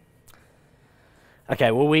 Okay,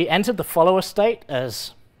 well, we entered the follower state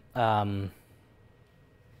as...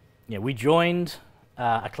 we joined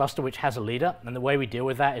a cluster which has a leader, and the way we deal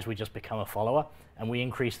with that is we just become a follower, and we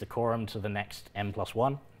increase the quorum to the next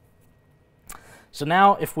n+1. So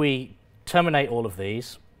now if we terminate all of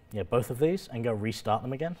these, both of these, and go restart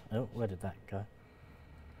them again. Oh, where did that go?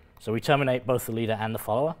 So we terminate both the leader and the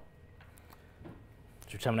follower.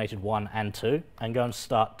 So we terminated 1 and 2, and go and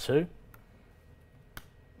start 2.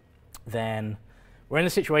 Then we're in a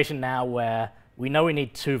situation now where we know we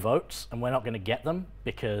need 2 votes, and we're not going to get them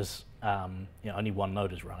because only one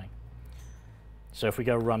node is running. So if we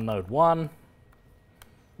go run node 1,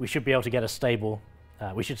 we should be able to get a stable,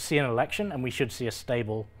 we should see an election, and we should see a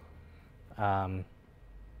stable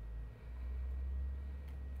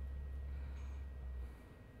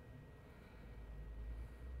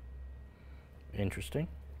interesting.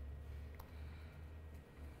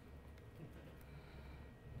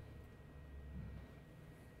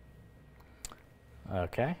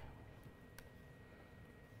 Okay.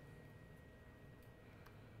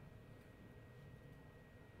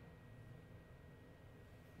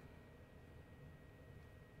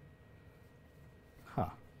 Huh.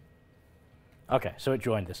 Okay, so it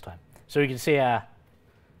joined this time. So you can see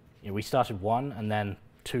we started 1 and then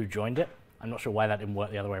 2 joined it. I'm not sure why that didn't work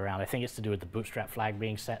the other way around. I think it's to do with the bootstrap flag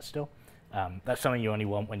being set still. That's something you only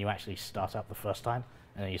want when you actually start up the first time,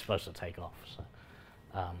 and then you're supposed to take off. So,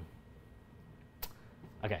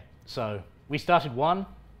 okay, so we started 1.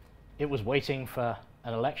 It was waiting for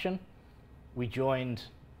an election. We joined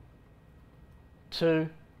 2.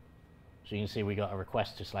 So you can see we got a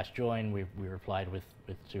request to /join. We replied with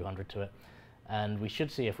 200 to it. And we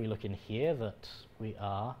should see if we look in here that we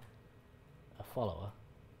are a follower.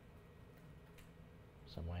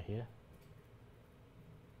 Somewhere here.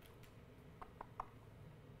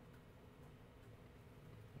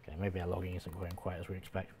 Okay, maybe our logging isn't going quite as we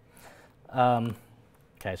expect.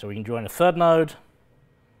 Okay, so we can join a 3rd node.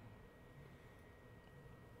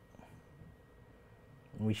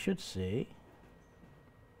 We should see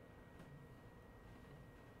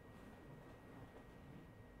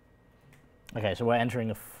okay, so we're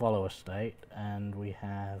entering a follower state, and we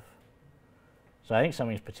have, so I think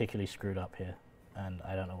something's particularly screwed up here, and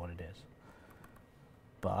I don't know what it is.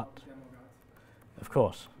 But, of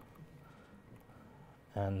course.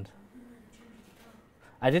 And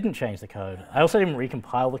I didn't change the code. I also didn't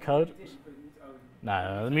recompile the code.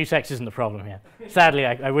 No, the mutex isn't the problem here. Sadly,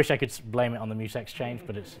 I wish I could blame it on the mutex change,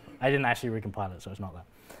 but I didn't actually recompile it, so it's not that.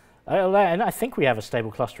 And I think we have a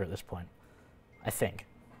stable cluster at this point. I think.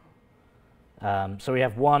 So we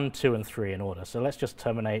have 1, 2, and 3 in order. So let's just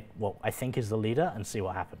terminate what I think is the leader and see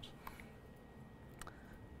what happens.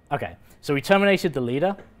 Okay, so we terminated the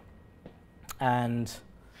leader, and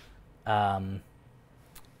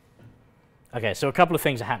okay, so a couple of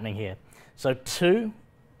things are happening here. So 2,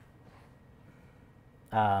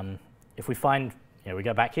 if we find, we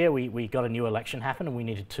go back here, we got a new election happen, and we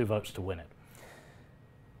needed 2 votes to win it.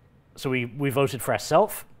 So we voted for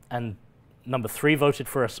ourselves, and number 3 voted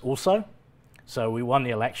for us also. So we won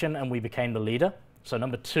the election, and we became the leader. So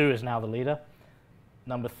number 2 is now the leader.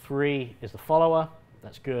 Number 3 is the follower.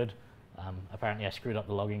 That's good. Apparently I screwed up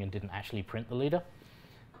the logging and didn't actually print the leader.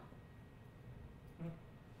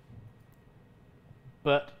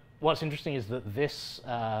 But what's interesting is that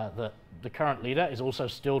the current leader is also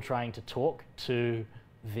still trying to talk to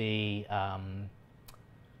the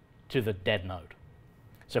dead node.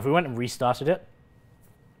 So if we went and restarted it,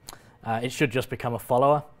 it should just become a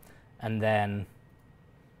follower, and then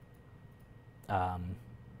a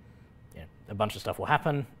bunch of stuff will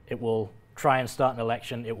happen. It will try and start an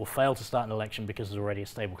election. It will fail to start an election because there's already a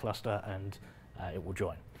stable cluster, and it will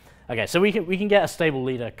join. Okay, so we can get a stable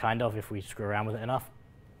leader, kind of, if we screw around with it enough.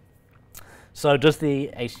 So does the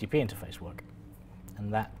HTTP interface work?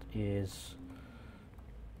 And that is...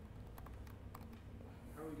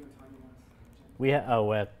 How are we doing timing-wise?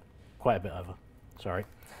 We're quite a bit over. Sorry.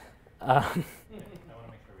 I want to make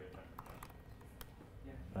sure we have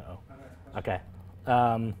time. Uh-oh. Okay.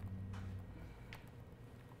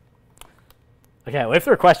 Okay, well, if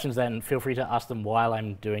there are questions, then feel free to ask them while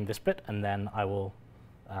I'm doing this bit, and then I'll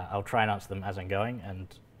try and answer them as I'm going, and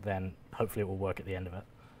then hopefully it will work at the end of it.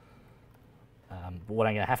 But what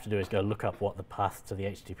I'm going to have to do is go look up what the path to the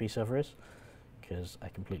HTTP server is, because I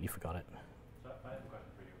completely forgot it. So I have a question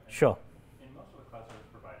for you. Sure. In most of the cloud service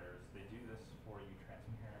providers, they do this for you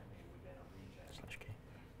transparently within a region, /key.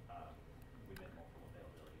 within multiple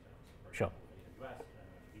availability zones. For Sure. example, AWS,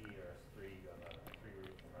 MongoDB, or S3, you have a free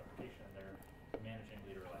replication, and they're managing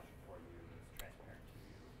leader election for you. It's transparent to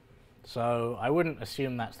you. So I wouldn't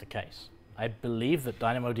assume that's the case. I believe that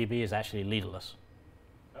DynamoDB is actually leaderless.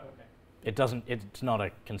 Oh, okay. It's not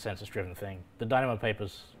a consensus-driven thing. The Dynamo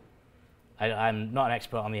papers, I'm not an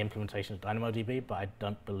expert on the implementation of DynamoDB, but I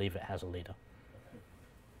don't believe it has a leader. Okay.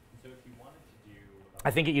 So if you wanted to do...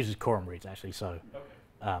 I think it uses quorum reads, actually, so... Okay.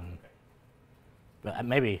 Okay. But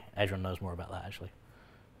maybe Edron knows more about that, actually.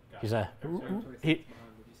 Got He's it. he,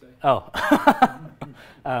 oh.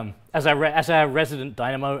 As a resident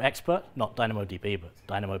Dynamo expert, not DynamoDB, but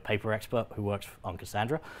Dynamo paper expert who works on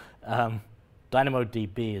Cassandra,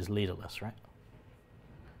 DynamoDB is leaderless, right?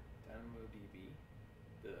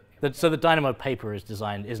 DynamoDB? So the Dynamo paper is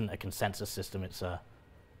designed, isn't a consensus system, it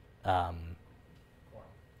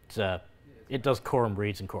does quorum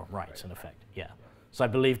reads and quorum writes, in effect, yeah. So I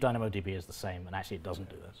believe DynamoDB is the same, and actually it doesn't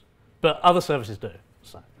do this. But other services do,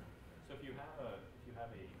 so. So if you have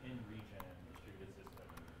a in-region distributed system,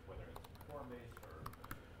 whether it's quorum-based or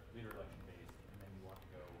leader election-based, and then you want to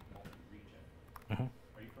go multi-region,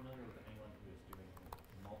 are you familiar with anyone who is doing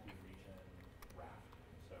multi-region raft?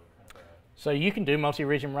 So you can do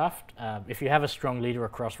multi-region raft. If you have a strong leader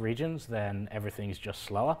across regions, then everything's just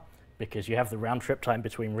slower because you have the round trip time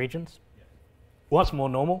between regions. Yes. What's more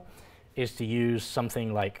normal is to use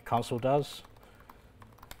something like console does.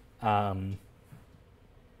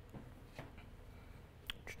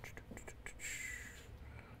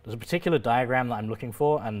 There's a particular diagram that I'm looking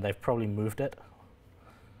for, and they've probably moved it.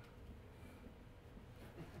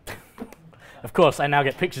 Of course, I now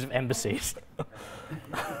get pictures of embassies.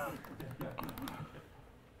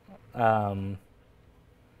 Actually,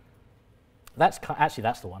 that's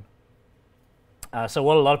the one. So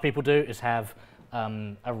what a lot of people do is have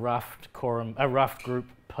a Raft group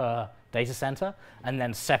per data center, and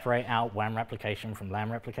then separate out WAN replication from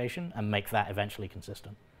LAN replication, and make that eventually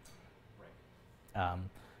consistent. Right.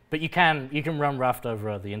 But you can run Raft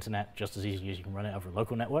over the internet just as easily as you can run it over a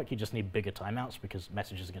local network. You just need bigger timeouts because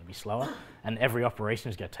messages are going to be slower, and every operation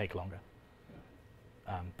is going to take longer.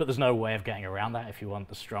 But there's no way of getting around that if you want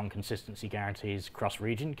the strong consistency guarantees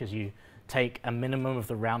cross-region, because you take a minimum of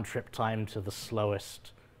the round trip time to the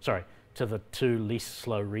to the two least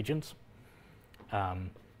slow regions.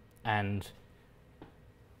 And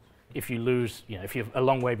if you lose, if you're a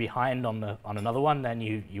long way behind on another one, then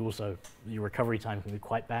your recovery time can be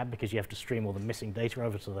quite bad because you have to stream all the missing data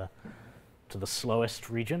over to the slowest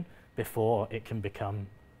region before it can become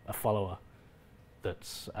a follower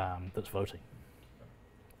that's voting.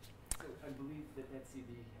 So I believe that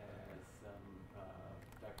NetCD has some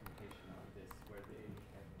documentation on this where they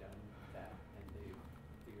have done that and they've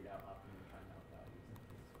figured out optimum timeout values and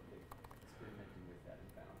things. So they're experimenting with that and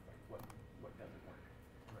found what doesn't work.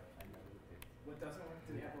 Right. I know that they, What doesn't work?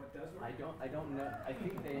 Do they have what does work? I don't know. I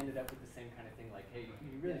think they ended up with the same kind of thing, like, hey,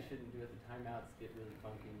 you really shouldn't do it. The timeouts get really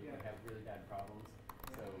funky and you can have really bad problems.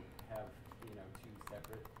 So have two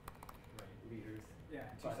separate leaders. Yeah,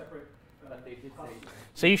 two separate. But they did say.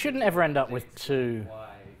 So you shouldn't ever end up with two.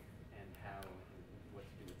 Why and how and what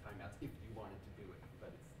to do with timeouts if you wanted to do it,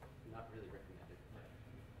 but it's not really recommended.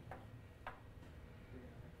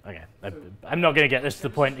 Okay, I'm not going to get this to the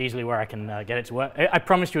point easily where I can get it to work. I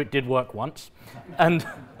promised you it did work once, and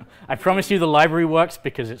I promise you the library works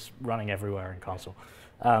because it's running everywhere in console.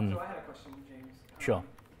 So I had a question, James. Sure.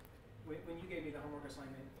 When you gave me the homework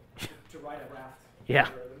assignment to write a raft, Yeah.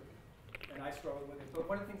 and I struggled with it, but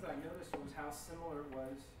one of the things I noticed was how similar it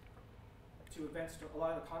was to event store. A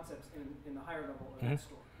lot of the concepts in the higher level event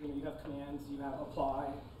store. You have commands, you have apply,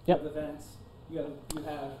 you have events, you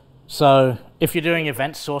have. So if you're doing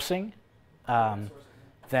event sourcing,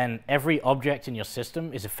 then every object in your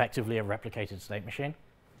system is effectively a replicated state machine.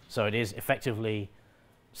 So it is effectively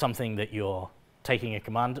something that you're taking a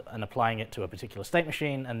command and applying it to a particular state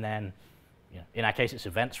machine, and then, in our case, it's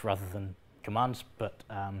events rather than commands. But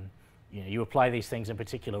you apply these things in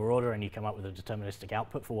particular order, and you come up with a deterministic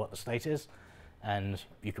output for what the state is, and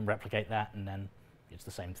you can replicate that, and then it's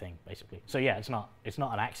the same thing basically. So yeah, it's not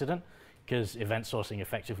an accident, because event sourcing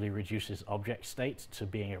effectively reduces object state to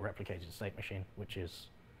being a replicated state machine, which is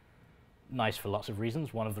nice for lots of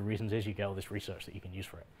reasons. One of the reasons is you get all this research that you can use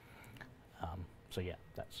for it. So yeah,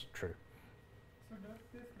 that's true. So does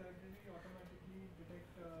this library automatically detect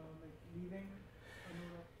leaving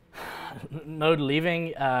a node? Node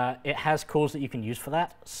leaving, it has calls that you can use for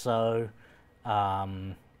that. So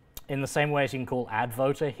in the same way as you can call add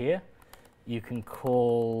voter here, you can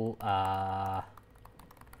call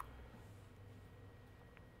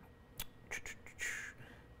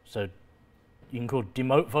so you can call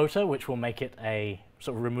demote voter, which will make it a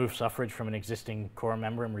sort of remove suffrage from an existing quorum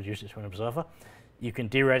member and reduce it to an observer. You can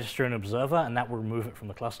deregister an observer, and that will remove it from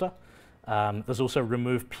the cluster. There's also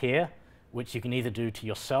remove peer, which you can either do to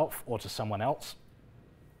yourself or to someone else.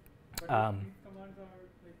 But these commands are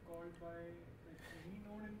called by any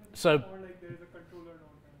node in the So system, or there is a controller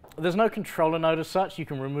node? there's no controller node as such. You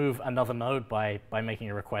can remove another node by making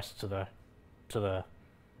a request to the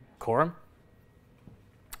quorum.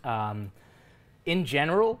 In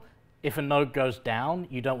general, if a node goes down,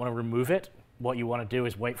 you don't want to remove it. What you want to do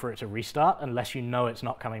is wait for it to restart unless you know it's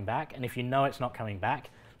not coming back. And if you know it's not coming back,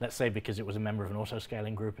 let's say because it was a member of an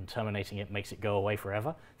auto-scaling group and terminating it makes it go away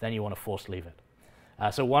forever, then you want to force leave it.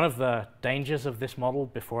 So one of the dangers of this model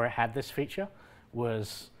before it had this feature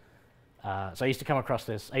was, so I used to come across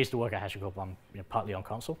this. I used to work at HashiCorp partly on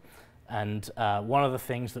console. And one of the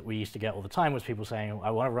things that we used to get all the time was people saying, I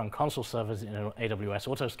want to run console servers in an AWS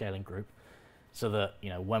auto-scaling group so that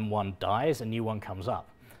when one dies, a new one comes up.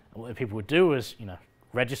 And what people would do is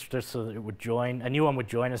register so that it would join, a new one would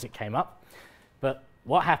join as it came up. But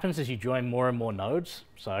what happens is you join more and more nodes.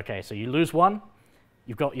 So okay, so you lose one,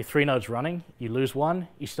 you've got your 3 nodes running, you lose one,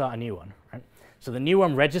 you start a new one, right? So the new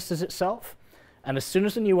one registers itself, and as soon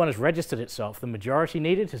as the new one has registered itself, the majority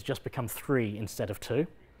needed has just become 3 instead of 2.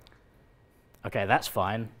 Okay, that's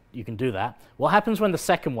fine. You can do that. What happens when the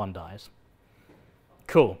second one dies?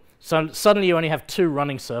 Cool. So suddenly you only have 2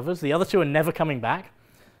 running servers. The other 2 are never coming back.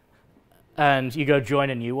 And you go join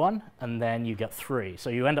a new one, and then you get 3. So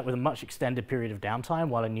you end up with a much extended period of downtime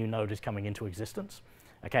while a new node is coming into existence.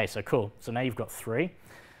 Okay, so cool. So now you've got 3.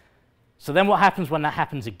 So then what happens when that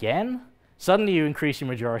happens again? Suddenly you increase your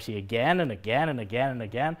majority again and again and again and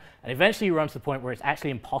again, and eventually you run to the point where it's actually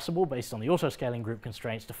impossible, based on the auto-scaling group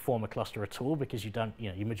constraints, to form a cluster at all because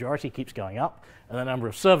your majority keeps going up, and the number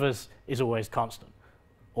of servers is always constant,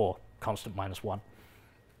 or constant minus 1.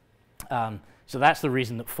 So that's the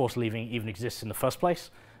reason that forced leaving even exists in the first place,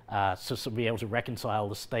 so to be able to reconcile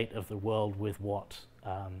the state of the world with what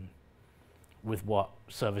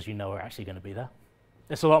servers are actually going to be there.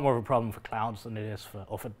 It's a lot more of a problem for clouds than it is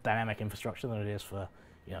or for dynamic infrastructure than it is for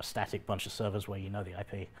a static bunch of servers where you know the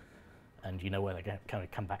IP and you know where they're going to kind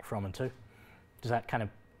of come back from and to. Does that kind of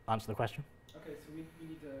answer the question? Okay, so we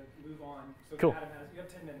need to move on. So Cool. Adam you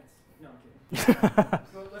have 10 minutes. No, I'm kidding.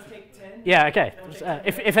 So let's take 10. Yeah, okay. Then we'll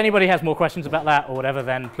take 10 If anybody has more questions about that or whatever,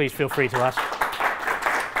 then please feel free to ask.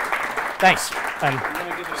 Thanks. And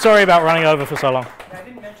sorry about running over for so long. And I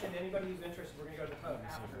didn't mention anybody who's interested, we're going to go to the pub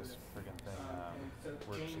after this. So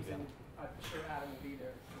James and I'm sure Adam will be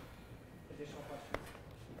there. Additional questions?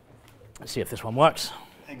 Let's see if this one works.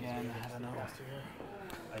 Again, I don't know.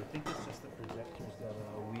 I think it's just the projector's got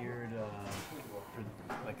a weird,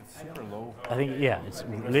 like it's super low. I think, yeah, it's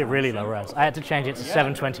really low res. I had to change it to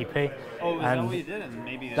 720p. Oh, is that what you did? And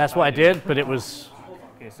maybe that's what I did, but it was...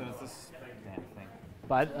 Okay, so it's this damn thing.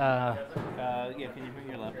 But, yeah, can you bring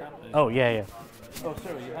your laptop? oh, yeah. Oh,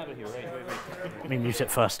 sorry, you have it here, right. Let me mute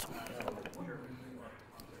it first.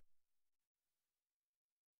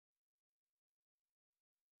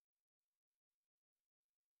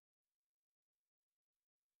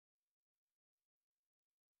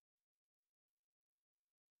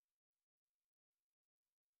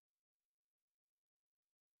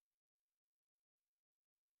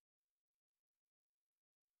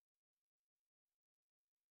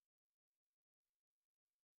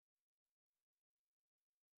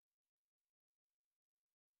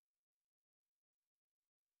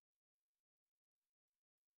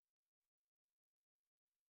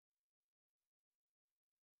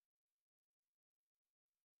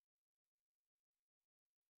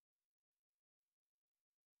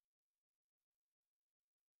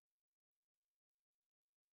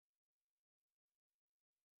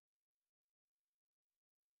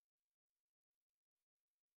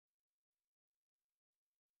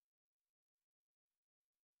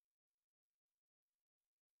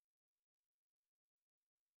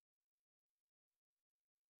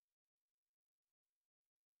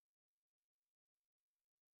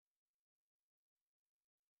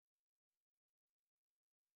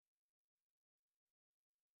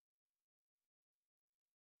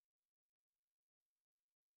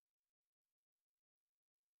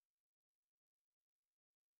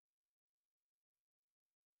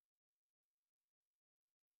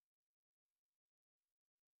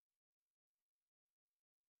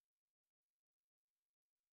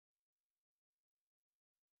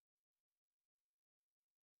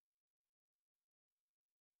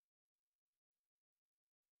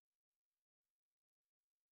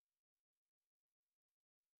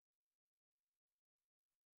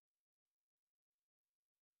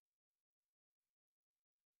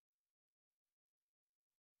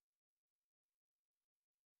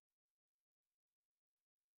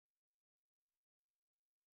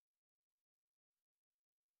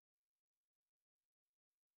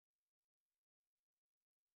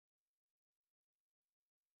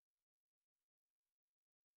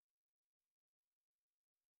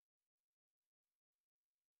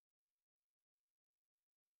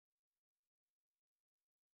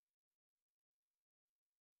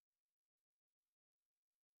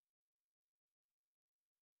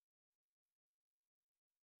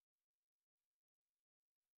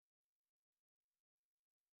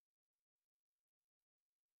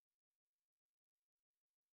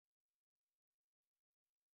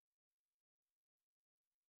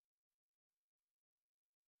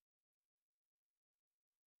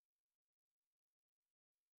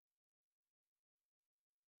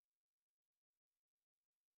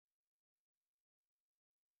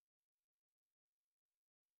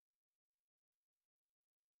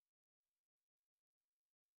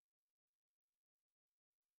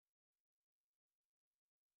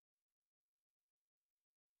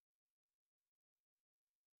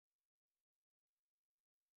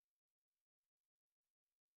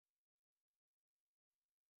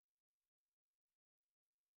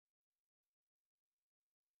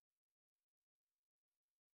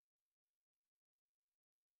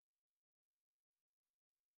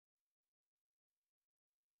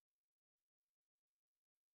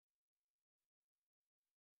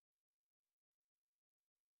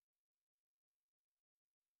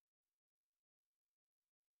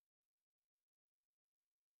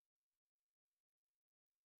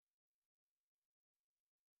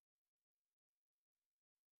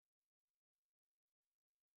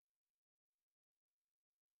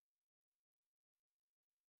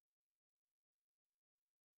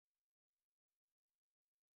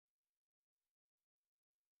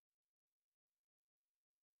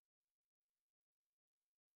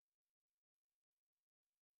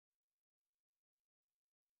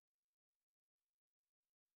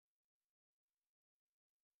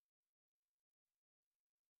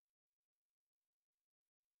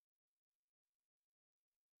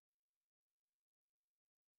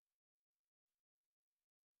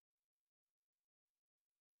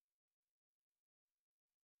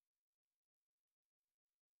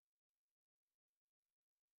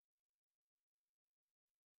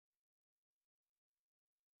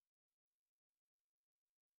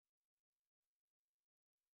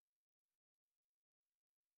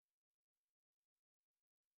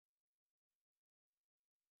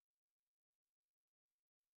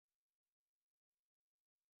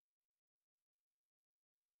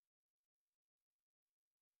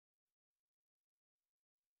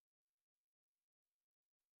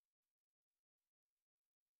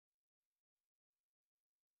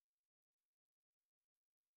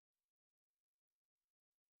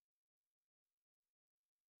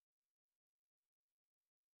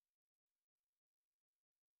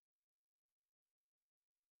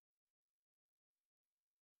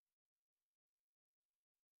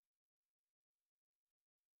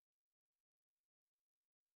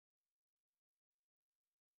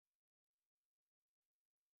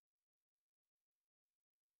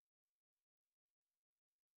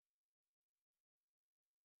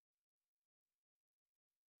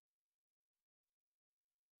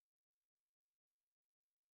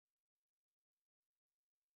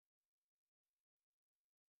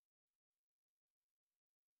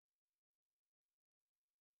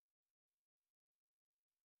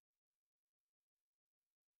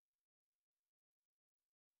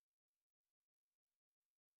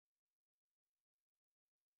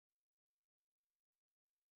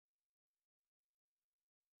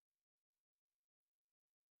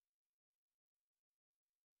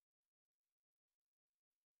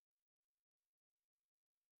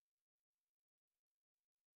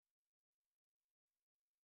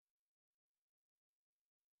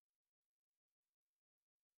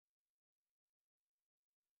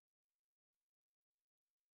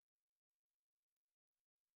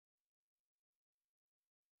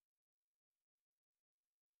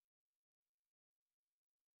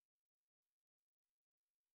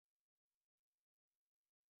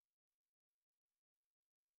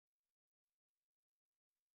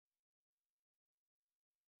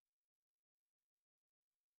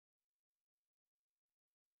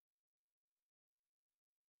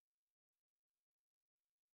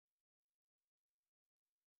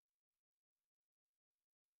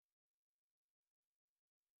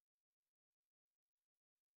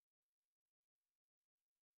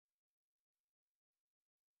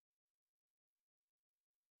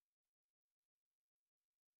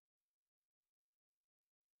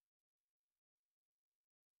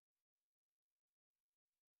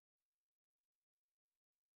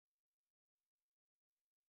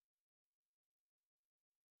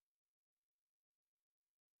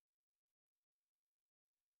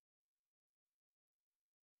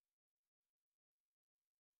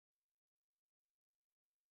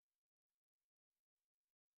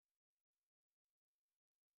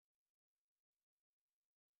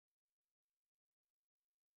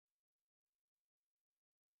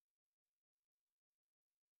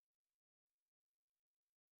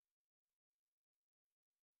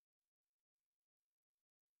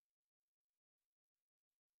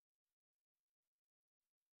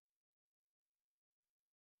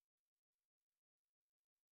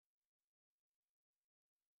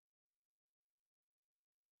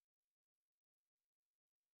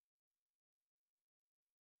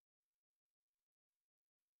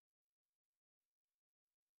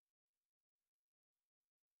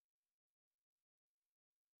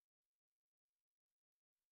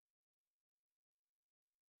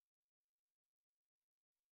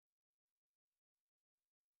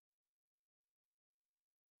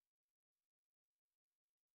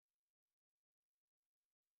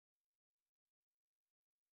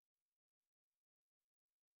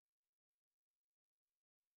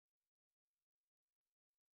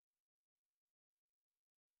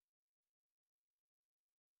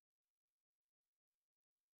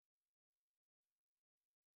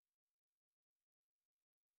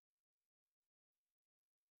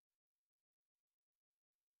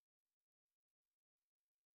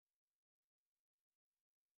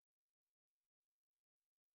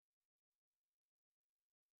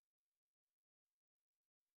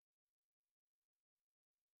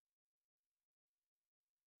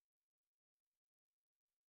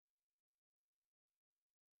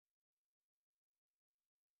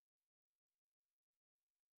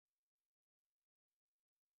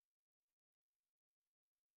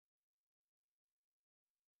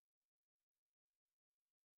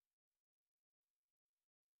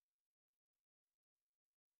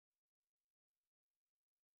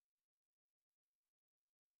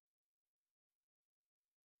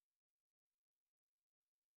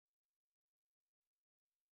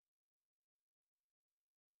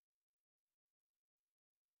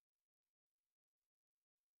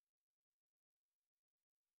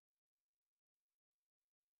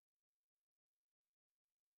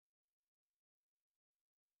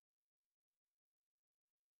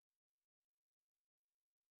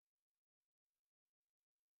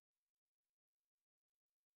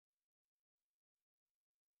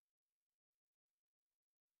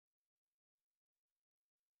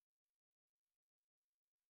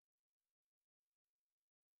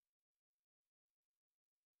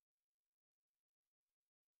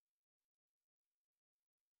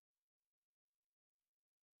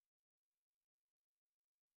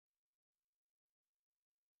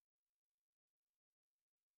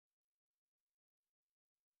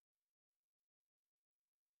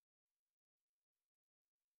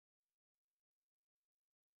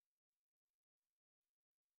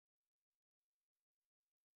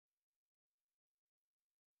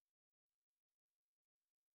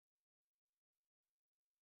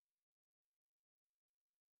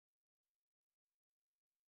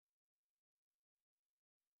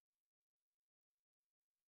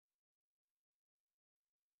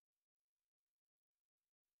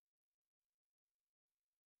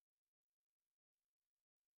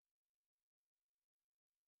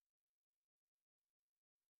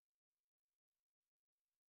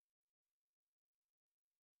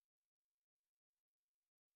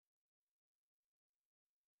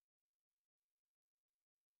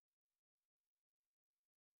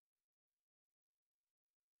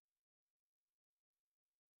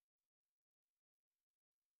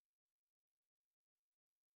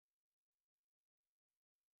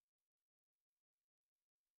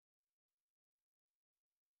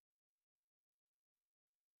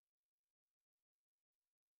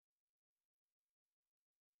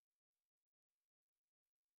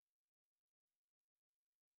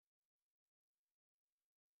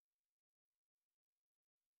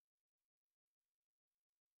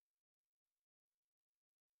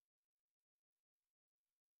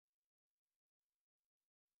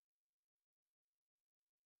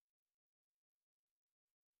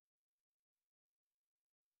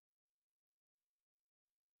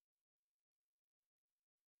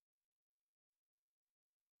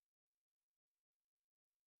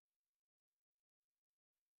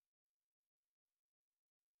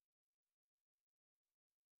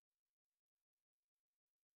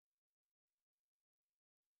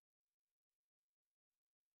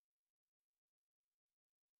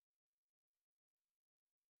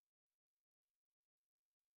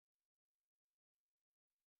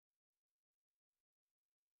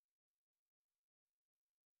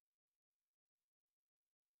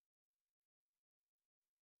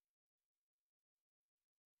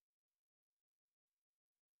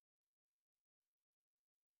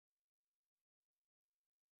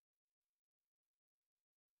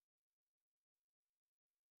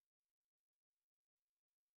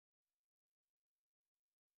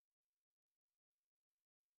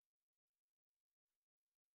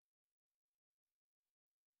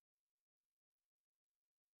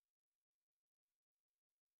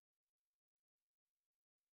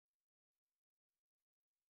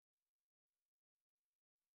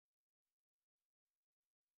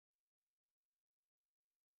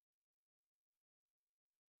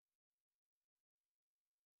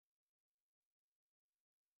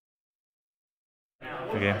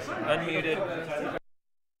 Okay. Unmuted.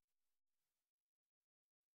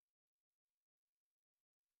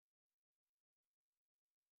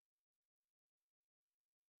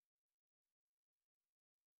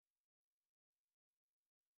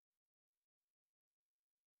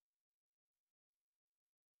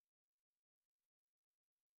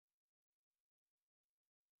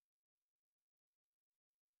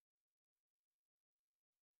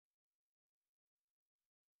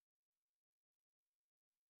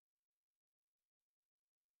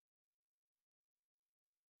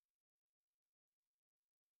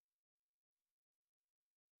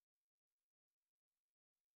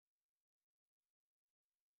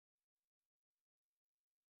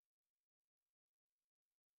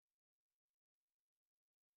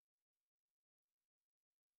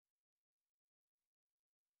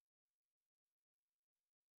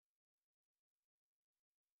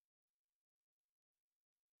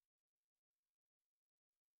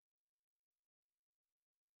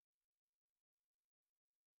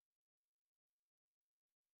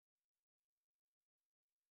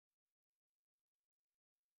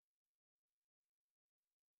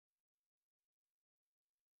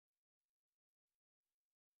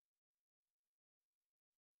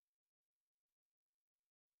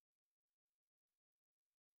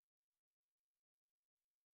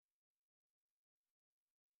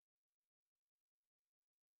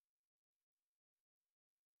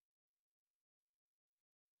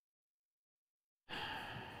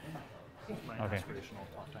 Okay.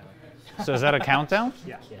 So is that a countdown?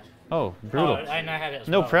 Yeah. Oh, brutal. Oh, I had it as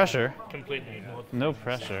No well. pressure. Completely ignored. No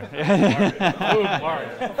pressure.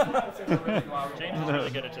 James is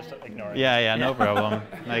really good at just ignoring. Yeah, no problem.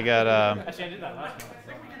 I got Actually, I did that last time.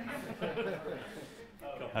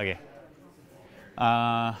 okay.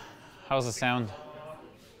 How's the sound?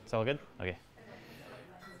 It's all good? Okay.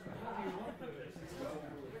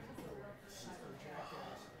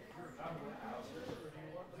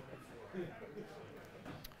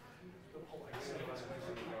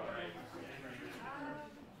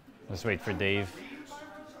 Let's wait for Dave.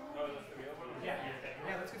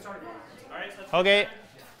 Okay.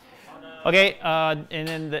 Okay, and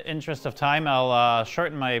in the interest of time, I'll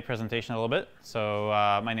shorten my presentation a little bit. So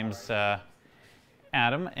my name's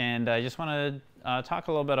Adam, and I just want to talk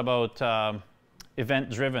a little bit about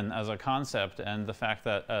event-driven as a concept and the fact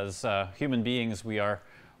that as human beings, we are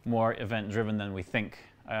more event-driven than we think.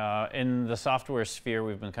 In the software sphere,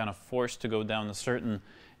 we've been kind of forced to go down a certain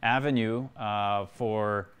avenue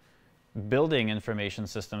for building information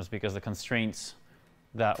systems because the constraints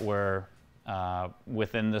that were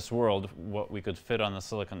within this world, what we could fit on the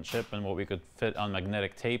silicon chip and what we could fit on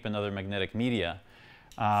magnetic tape and other magnetic media.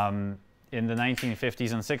 In the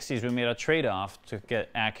 1950s and 60s, we made a trade-off to get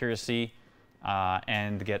accuracy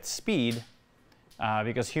and get speed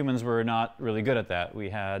because humans were not really good at that. We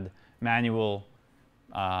had manual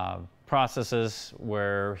processes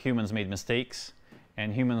where humans made mistakes,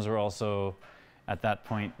 and humans were also at that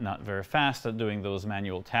point not very fast at doing those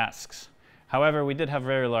manual tasks. However, we did have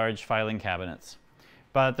very large filing cabinets.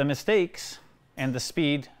 But the mistakes and the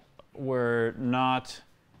speed were not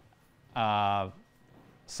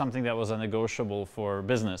something that was a negotiable for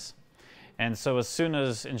business. And so as soon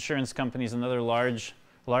as insurance companies and other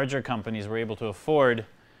larger companies were able to afford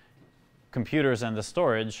computers and the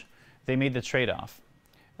storage, they made the trade-off.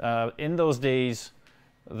 In those days,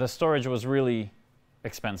 the storage was really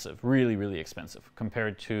expensive, really expensive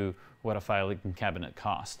compared to what a filing cabinet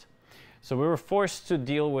cost. So we were forced to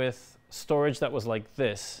deal with storage that was like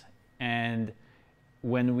this. And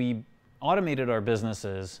when we automated our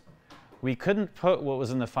businesses, we couldn't put what was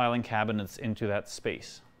in the filing cabinets into that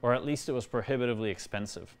space, or at least it was prohibitively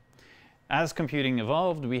expensive. As computing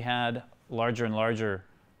evolved, we had larger and larger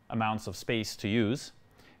amounts of space to use,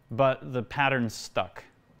 but the patterns stuck.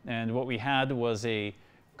 And what we had was a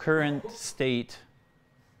current state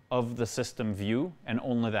of the system view, and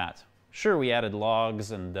only that. Sure, we added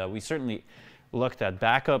logs, and we certainly looked at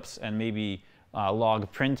backups and maybe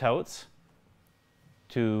log printouts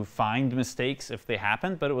to find mistakes if they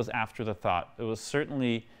happened, but it was after the thought. It was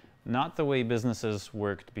certainly not the way businesses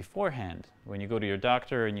worked beforehand. When you go to your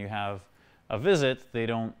doctor and you have a visit, they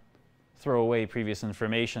don't throw away previous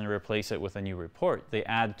information and replace it with a new report. They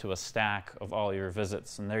add to a stack of all your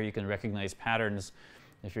visits, and there you can recognize patterns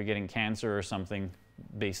if you're getting cancer or something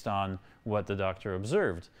based on what the doctor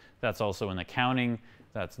observed. That's also in accounting,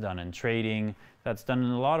 that's done in trading, that's done in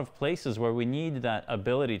a lot of places where we need that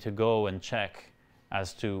ability to go and check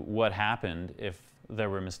as to what happened if there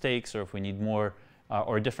were mistakes or if we need more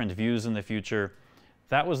or different views in the future.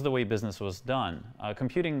 That was the way business was done.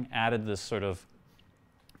 Computing added this sort of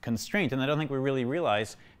constraint, and I don't think we really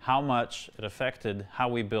realize how much it affected how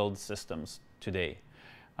we build systems today.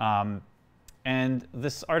 And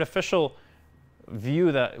this artificial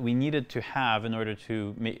view that we needed to have in order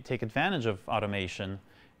to take advantage of automation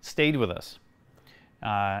stayed with us.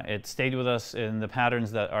 It stayed with us in the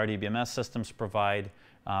patterns that RDBMS systems provide.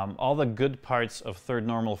 All the good parts of third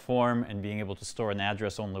normal form and being able to store an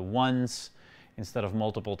address only once instead of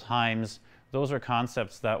multiple times, those are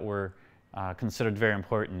concepts that were considered very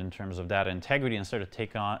important in terms of data integrity and started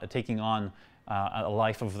taking on a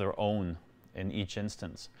life of their own in each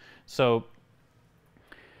instance. So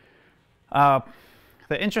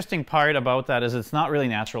the interesting part about that is it's not really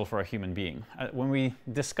natural for a human being. When we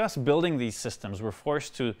discuss building these systems, we're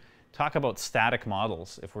forced to talk about static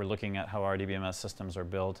models if we're looking at how RDBMS systems are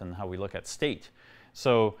built and how we look at state.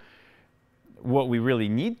 So what we really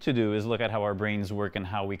need to do is look at how our brains work and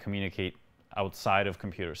how we communicate outside of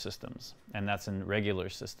computer systems, and that's in regular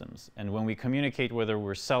systems. And when we communicate, whether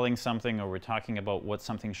we're selling something or we're talking about what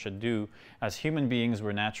something should do, as human beings,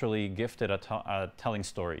 we're naturally gifted at telling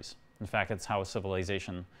stories. In fact, it's how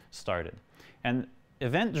civilization started. And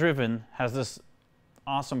event-driven has this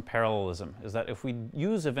awesome parallelism, is that if we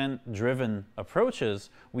use event-driven approaches,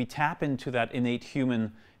 we tap into that innate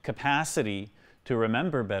human capacity to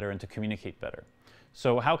remember better and to communicate better.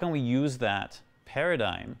 So how can we use that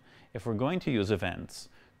paradigm if we're going to use events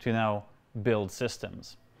to now build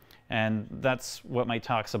systems? And that's what my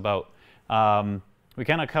talk's about. I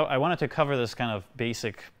wanted to cover this kind of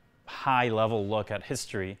basic high-level look at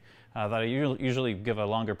history that I usually give a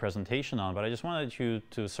longer presentation on, but I just wanted you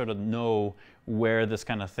to sort of know where this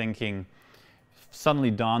kind of thinking suddenly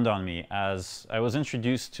dawned on me as I was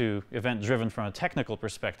introduced to event-driven from a technical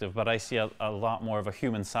perspective, but I see a lot more of a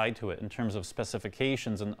human side to it in terms of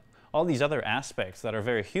specifications and all these other aspects that are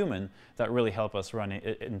very human that really help us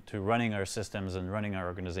into running our systems and running our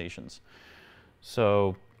organizations.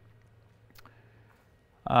 So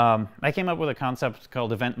I came up with a concept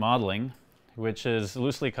called event modeling, which is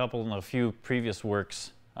loosely coupled in a few previous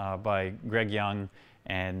works by Greg Young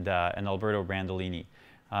and Alberto Brandolini.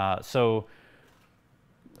 So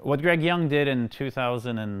what Greg Young did in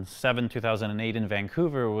 2007, 2008 in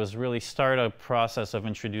Vancouver was really start a process of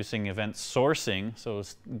introducing event sourcing, so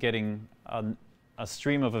getting a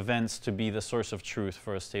stream of events to be the source of truth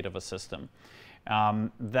for a state of a system.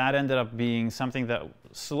 That ended up being something that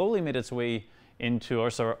slowly made its way into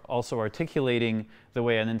also articulating the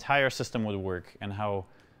way an entire system would work and how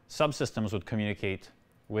subsystems would communicate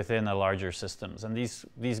within a larger systems. And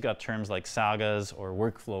these got terms like sagas or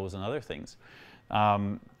workflows and other things.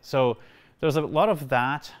 So there's a lot of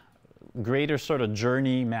that greater sort of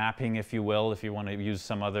journey mapping, if you will, if you want to use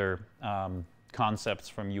some other concepts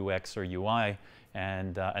from UX or UI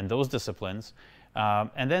and those disciplines.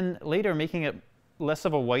 And then later making it less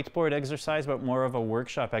of a whiteboard exercise, but more of a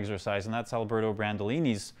workshop exercise. And that's Alberto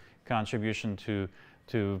Brandolini's contribution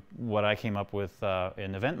to what I came up with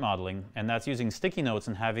in event modeling. And that's using sticky notes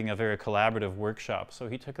and having a very collaborative workshop. So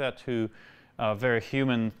he took that to a very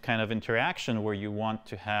human kind of interaction where you want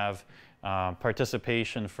to have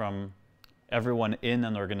participation from everyone in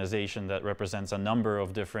an organization that represents a number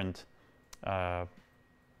of different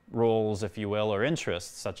roles, if you will, or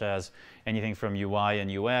interests, such as anything from UI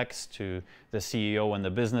and UX to the CEO and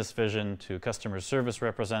the business vision to customer service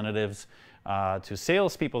representatives to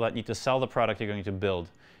salespeople that need to sell the product you're going to build.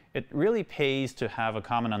 It really pays to have a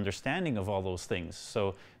common understanding of all those things.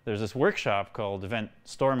 So there's this workshop called Event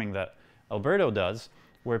Storming that Alberto does,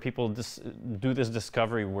 where people do this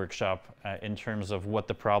discovery workshop in terms of what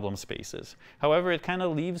the problem space is. However, it kind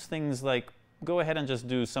of leaves things like, go ahead and just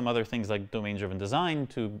do some other things like domain-driven design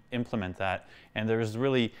to implement that. And there's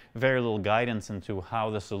really very little guidance into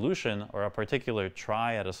how the solution or a particular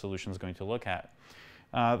try at a solution is going to look at.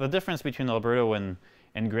 The difference between Alberto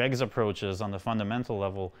and Greg's approaches on the fundamental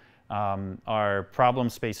level are problem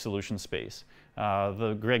space, solution space.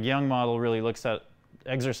 The Greg Young model really looks at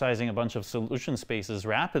exercising a bunch of solution spaces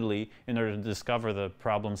rapidly in order to discover the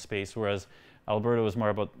problem space, whereas Alberto is more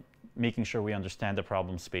about making sure we understand the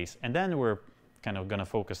problem space. And then we're kind of going to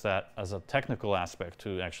focus that as a technical aspect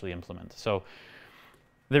to actually implement. So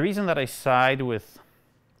the reason that I side with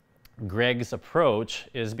Greg's approach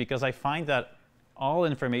is because I find that all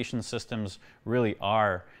information systems really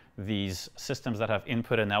are these systems that have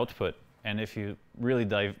input and output. And if you really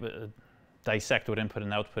dissect what input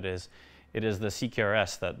and output is, it is the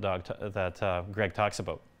CQRS that Greg talks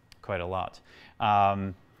about quite a lot.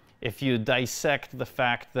 If you dissect the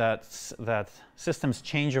fact that systems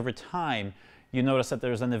change over time, you notice that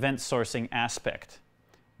there's an event sourcing aspect.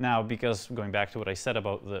 Now, because going back to what I said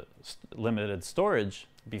about the limited storage,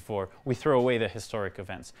 before, we throw away the historic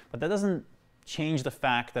events. But that doesn't change the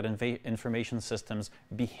fact that information systems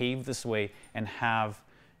behave this way and have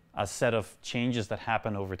a set of changes that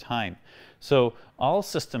happen over time. So all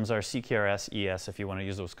systems are CKRS, ES, if you want to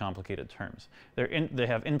use those complicated terms. They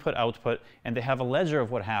have input, output, and they have a ledger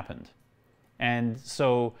of what happened. And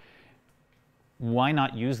so why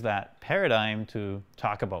not use that paradigm to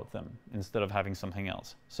talk about them instead of having something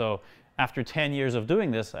else? So after 10 years of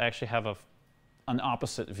doing this, I actually have an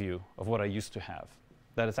opposite view of what I used to have,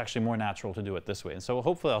 that it's actually more natural to do it this way. And so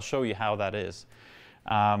hopefully I'll show you how that is.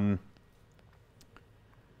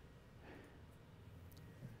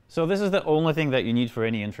 So this is the only thing that you need for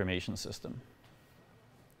any information system.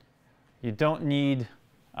 You don't need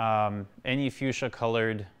any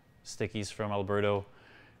fuchsia-colored stickies from Alberto.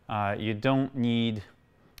 You don't need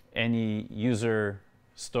any user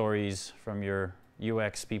stories from your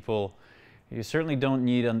UX people. You certainly don't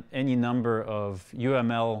need any number of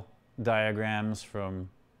UML diagrams from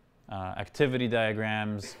activity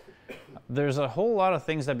diagrams. There's a whole lot of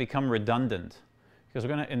things that become redundant because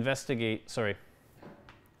we're going to investigate, sorry.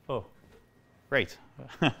 Oh, great.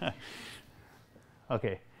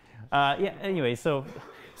 Okay. Yeah, anyway, so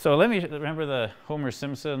let me remember the Homer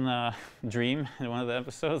Simpson dream in one of the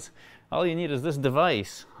episodes. All you need is this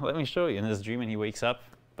device. Let me show you. In this dream, and he wakes up,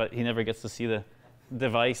 but he never gets to see the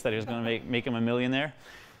device that is going to make him a millionaire.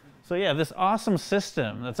 So yeah, this awesome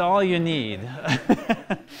system, that's all you need.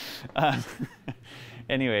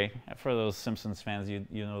 Anyway, for those Simpsons fans, you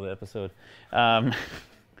know the episode.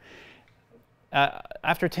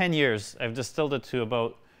 After 10 years, I've distilled it to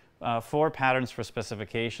about 4 patterns for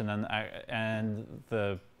specification, and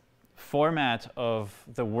the format of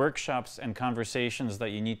the workshops and conversations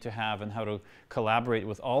that you need to have and how to collaborate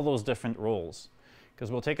with all those different roles. Because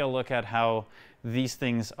we'll take a look at how these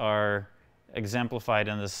things are exemplified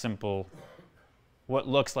in this simple, what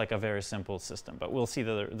looks like a very simple system. But we'll see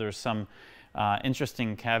that there's some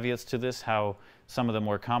interesting caveats to this, how some of the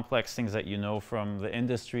more complex things that you know from the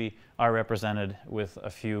industry are represented with a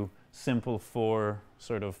few simple 4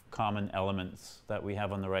 sort of common elements that we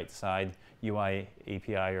have on the right side: UI,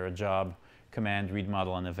 API, or a job, command, read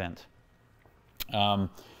model, and event.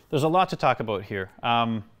 There's a lot to talk about here.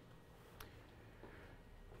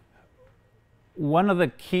 One of the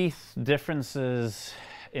key differences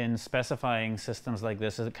in specifying systems like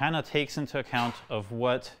this is it kind of takes into account of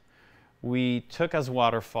what we took as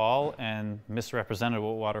waterfall and misrepresented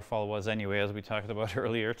what waterfall was anyway, as we talked about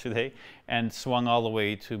earlier today, and swung all the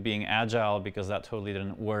way to being agile because that totally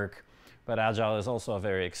didn't work. But agile is also a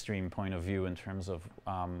very extreme point of view in terms of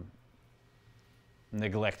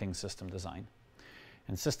neglecting system design.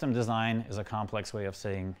 And system design is a complex way of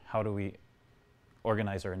saying, how do we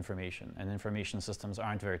organize our information? And information systems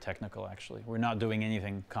aren't very technical, actually. We're not doing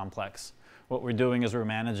anything complex. What we're doing is we're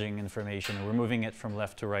managing information, and we're moving it from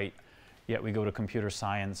left to right. Yet we go to computer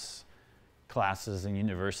science classes in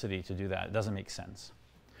university to do that. It doesn't make sense.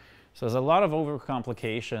 So there's a lot of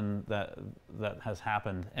overcomplication that has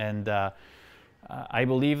happened. And I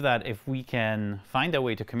believe that if we can find a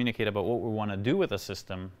way to communicate about what we want to do with a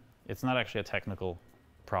system, it's not actually a technical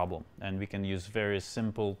problem. And we can use various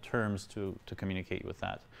simple terms to communicate with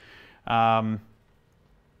that.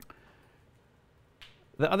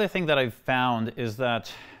 The other thing that I've found is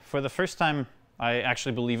that for the first time, I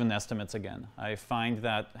actually believe in estimates again. I find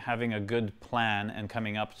that having a good plan and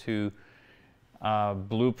coming up to a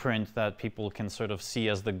blueprint that people can sort of see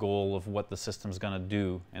as the goal of what the system's going to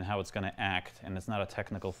do and how it's going to act, and it's not a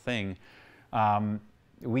technical thing.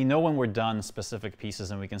 We know when we're done specific pieces,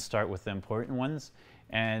 and we can start with the important ones.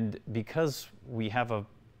 And because we have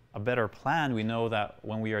a better plan, we know that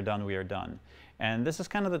when we are done, we are done. And this is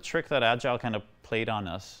kind of the trick that Agile kind of played on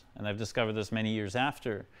us, and I've discovered this many years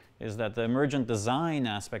after, is that the emergent design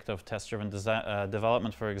aspect of test-driven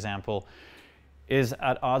development, for example, is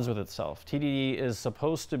at odds with itself. TDD is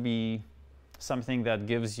supposed to be something that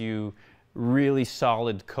gives you really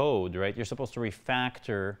solid code, right? You're supposed to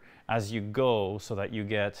refactor as you go so that you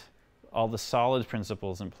get all the solid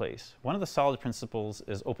principles in place. One of the solid principles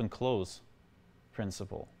is open-close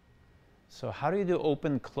principle. So how do you do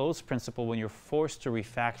open-close principle when you're forced to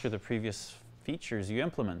refactor the previous features you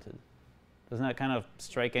implemented? Doesn't that kind of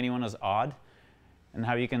strike anyone as odd? And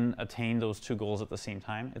how you can attain those 2 goals at the same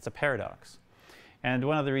time? It's a paradox. And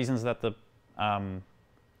one of the reasons that the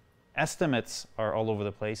estimates are all over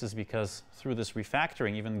the place is because through this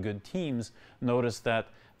refactoring, even good teams noticed that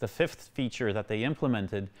the 5th feature that they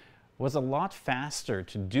implemented was a lot faster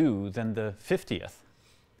to do than the 50th.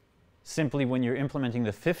 Simply when you're implementing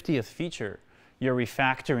the 50th feature, you're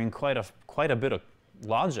refactoring quite a bit of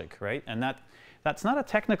logic, right? And that's not a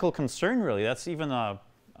technical concern, really. That's even a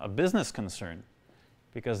a business concern,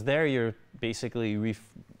 because there you're basically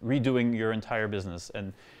redoing your entire business.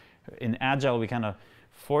 And in Agile, we kind of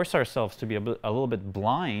force ourselves to be a little bit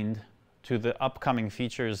blind to the upcoming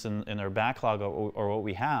features in our backlog or what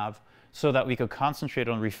we have, so that we could concentrate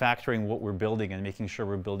on refactoring what we're building and making sure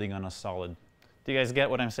we're building on a solid. Do you guys get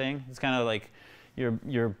what I'm saying? It's kind of like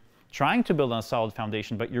you're trying to build on a solid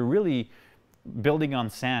foundation, but you're really building on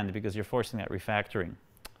sand because you're forcing that refactoring.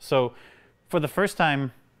 So for the first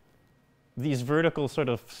time, these vertical sort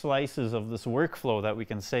of slices of this workflow that we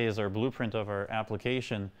can say is our blueprint of our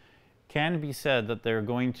application can be said that they're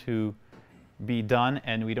going to be done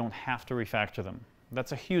and we don't have to refactor them.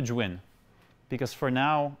 That's a huge win, because for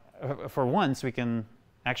now, for once, we can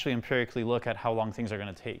actually empirically look at how long things are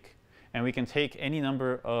going to take. And we can take any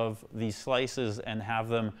number of these slices and have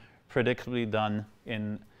them predictably done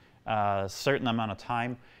in a certain amount of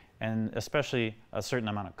time, and especially a certain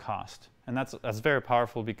amount of cost. And that's very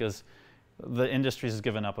powerful, because the industry has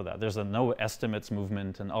given up with that. There's a no estimates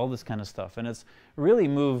movement and all this kind of stuff. And it's really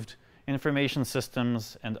moved information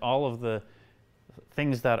systems and all of the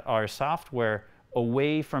things that are software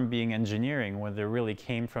away from being engineering, when they really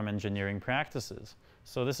came from engineering practices.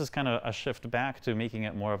 So this is kind of a shift back to making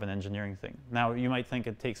it more of an engineering thing. Now, you might think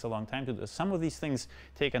it takes a long time to do this. Some of these things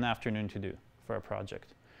take an afternoon to do for a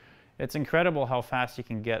project. It's incredible how fast you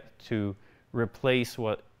can get to replace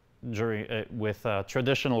what with a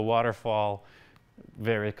traditional waterfall,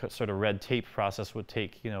 very sort of red tape process would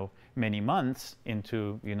take, many months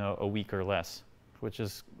into, a week or less, which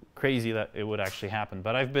is crazy that it would actually happen.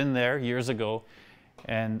 But I've been there years ago,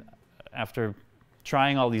 and after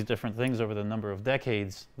trying all these different things over the number of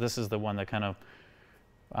decades, this is the one that kind of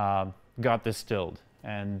got distilled.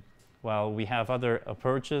 And while we have other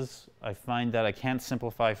approaches, I find that I can't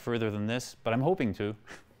simplify further than this, but I'm hoping to.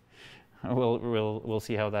 We'll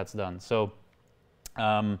see how that's done. So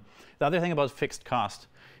the other thing about fixed cost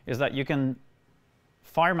is that you can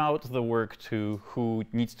farm out the work to who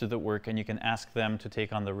needs to do the work, and you can ask them to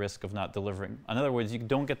take on the risk of not delivering. In other words, you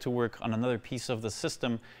don't get to work on another piece of the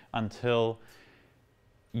system until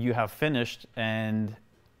you have finished, and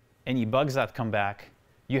any bugs that come back,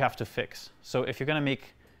 you have to fix. So if you're going to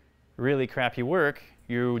make really crappy work,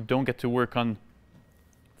 you don't get to work on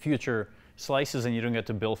future slices, and you don't get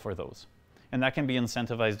to bill for those. And that can be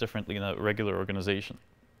incentivized differently in a regular organization.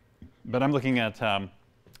 But I'm looking at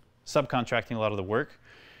subcontracting a lot of the work,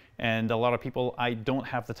 and a lot of people, I don't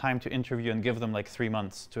have the time to interview and give them like 3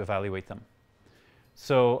 months to evaluate them.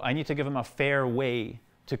 So I need to give them a fair way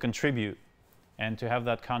to contribute and to have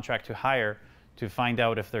that contract to hire to find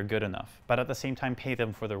out if they're good enough, but at the same time pay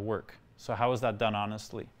them for their work. So how is that done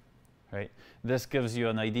honestly, right? This gives you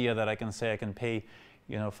an idea that I can say I can pay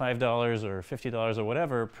 $5 or $50 or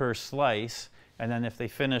whatever per slice, and then if they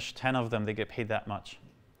finish 10 of them, they get paid that much.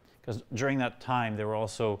 Because during that time, they were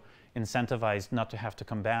also incentivized not to have to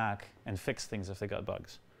come back and fix things if they got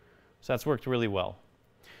bugs. So that's worked really well.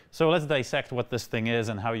 So let's dissect what this thing is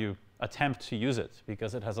and how you attempt to use it,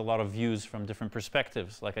 because it has a lot of views from different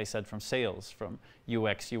perspectives, like I said, from sales, from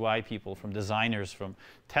UX, UI people, from designers, from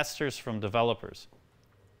testers, from developers.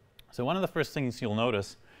 So one of the first things you'll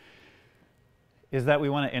notice is that we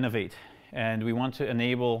want to innovate, and we want to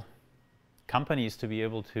enable companies to be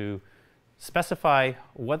able to specify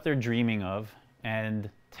what they're dreaming of and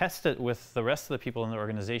test it with the rest of the people in the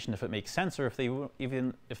organization if it makes sense, or if they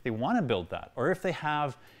want to build that, or if they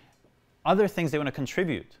have other things they want to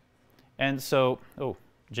contribute. And so, oh,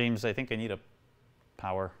 James, I think I need a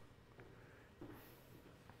power.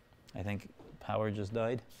 I think power just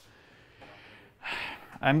died.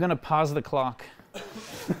 I'm going to pause the clock.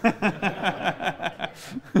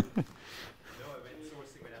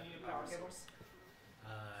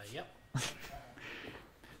 Yep.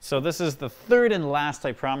 So this is the third and last,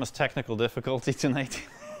 I promise, technical difficulty tonight.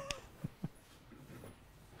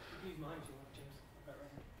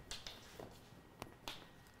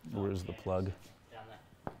 Where's the plug? Down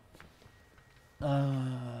there.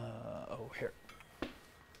 Oh, here.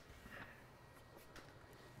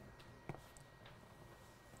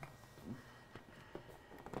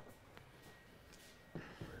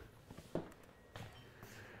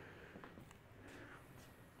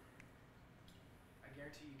 I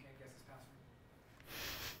guarantee you can't guess his password.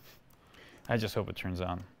 I just hope it turns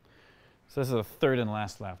on. So this is the third and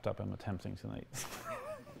last laptop I'm attempting tonight. It's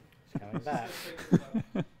coming back.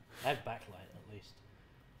 I have backlight at least.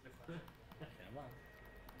 Come on.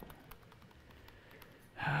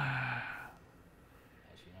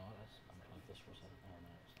 Actually, you know what? I'm gonna unplug this for a second. Oh, no,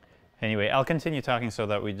 it's not working. Anyway, I'll continue talking so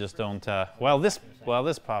that we just don't, while this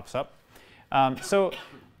pops up. So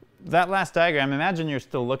that last diagram, imagine you're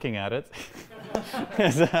still looking at it.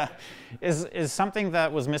 is something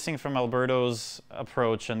that was missing from Alberto's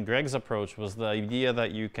approach and Greg's approach, was the idea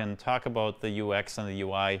that you can talk about the UX and the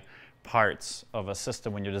UI parts of a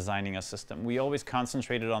system when you're designing a system. We always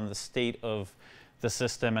concentrated on the state of the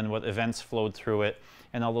system and what events flowed through it,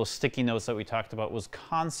 and all those sticky notes that we talked about was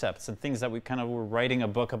concepts and things that we kind of were writing a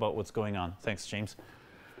book about what's going on. Thanks, James.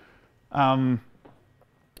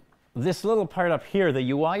 This little part up here,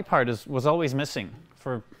 the UI part, was always missing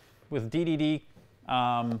with DDD,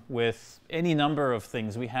 with any number of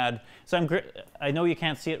things we had. So I know you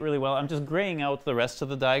can't see it really well. I'm just graying out the rest of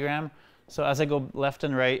the diagram. So as I go left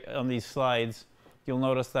and right on these slides, you'll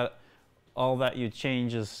notice that all that you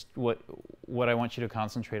change is what I want you to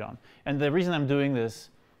concentrate on. And the reason I'm doing this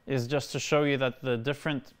is just to show you that the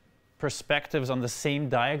different perspectives on the same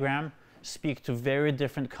diagram speak to very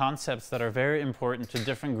different concepts that are very important to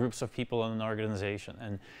different groups of people in an organization.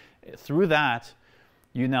 And through that,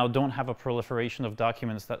 you now don't have a proliferation of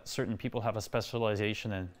documents that certain people have a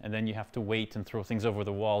specialization in, and then you have to wait and throw things over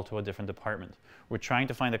the wall to a different department. We're trying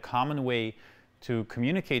to find a common way to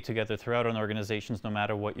communicate together throughout an organization, no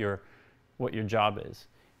matter what your job is.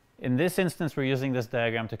 In this instance, we're using this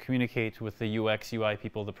diagram to communicate with the UX, UI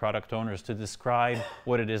people, the product owners, to describe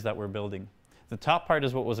what it is that we're building. The top part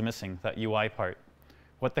is what was missing, that UI part.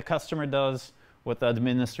 What the customer does, what the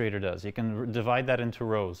administrator does. You can divide that into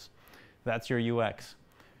rows. That's your UX.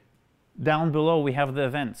 Down below, we have the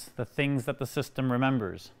events, the things that the system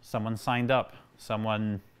remembers. Someone signed up,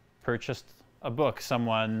 someone purchased a book,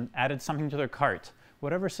 someone added something to their cart.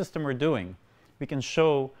 Whatever system we're doing, we can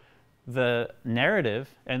show the narrative,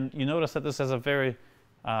 and you notice that this has a very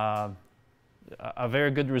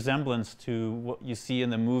good resemblance to what you see in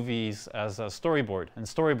the movies as a storyboard and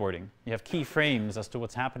storyboarding. You have key frames as to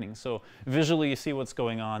what's happening. So visually you see what's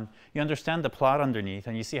going on, you understand the plot underneath,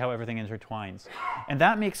 and you see how everything intertwines. And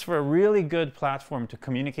that makes for a really good platform to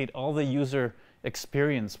communicate all the user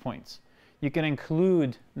experience points. You can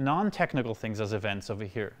include non-technical things as events over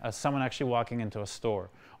here, as someone actually walking into a store,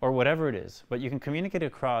 or whatever it is. But you can communicate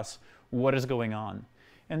across what is going on.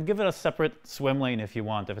 And give it a separate swim lane if you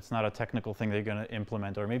want, if it's not a technical thing that you're going to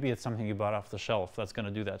implement, or maybe it's something you bought off the shelf that's going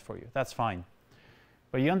to do that for you. That's fine.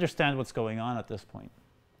 But you understand what's going on at this point.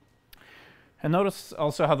 And notice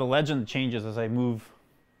also how the legend changes as I move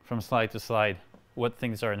from slide to slide, what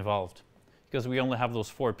things are involved. Because we only have those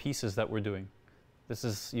 4 pieces that we're doing. This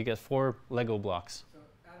is, you get 4 Lego blocks. So,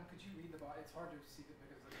 Adam, could you read the box? It's hard to see it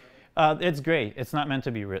because of the gray. It's gray. It's not meant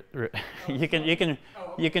to be you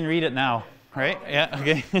can read it now. Right? Yeah.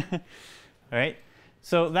 Okay. All right.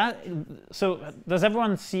 So does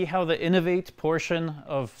everyone see how the innovate portion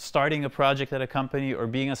of starting a project at a company or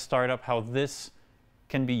being a startup, how this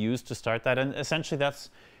can be used to start that? And essentially, that's,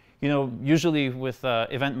 usually with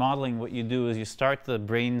event modeling, what you do is you start the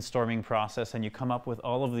brainstorming process and you come up with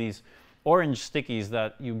all of these orange stickies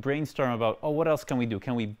that you brainstorm about. Oh, what else can we do?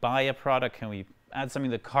 Can we buy a product? Can we add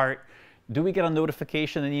something to the cart? Do we get a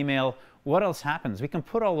notification, an email? What else happens? We can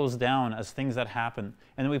put all those down as things that happen.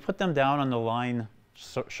 And then we put them down on the line,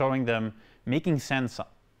 showing them making sense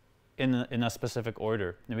in a specific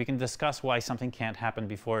order. And we can discuss why something can't happen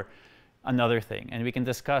before another thing. And we can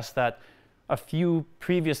discuss that a few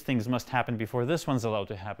previous things must happen before this one's allowed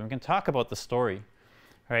to happen. We can talk about the story,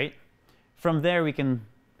 right? From there, we can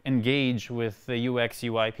engage with the UX,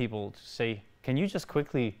 UI people to say, can you just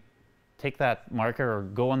quickly take that marker or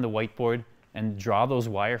go on the whiteboard and draw those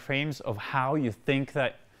wireframes of how you think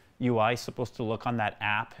that UI is supposed to look on that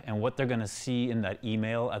app and what they're going to see in that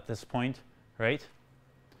email at this point, right?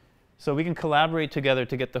 So we can collaborate together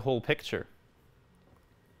to get the whole picture.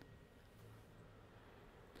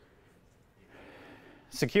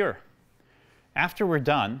 Secure. After we're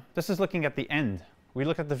done, this is looking at the end. We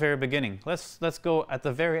look at the very beginning. Let's go at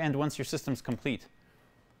the very end once your system's complete.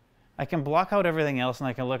 I can block out everything else and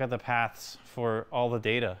I can look at the paths for all the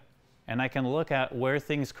data. And I can look at where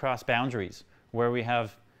things cross boundaries, where we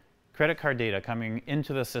have credit card data coming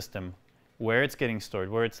into the system, where it's getting stored,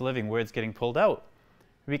 where it's living, where it's getting pulled out.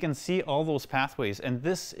 We can see all those pathways. And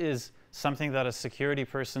this is something that a security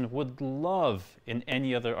person would love in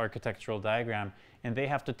any other architectural diagram. And they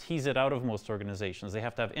have to tease it out of most organizations. They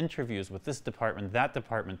have to have interviews with this department,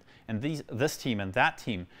 and this team, and that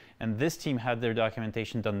team. And this team had their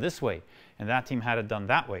documentation done this way, and that team had it done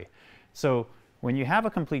that way. So when you have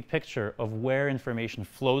a complete picture of where information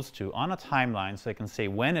flows to on a timeline, so they can say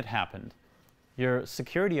when it happened, your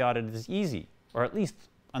security audit is easy, or at least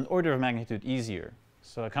an order of magnitude easier.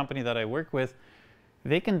 So a company that I work with,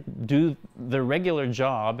 they can do the regular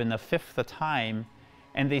job in a fifth the time,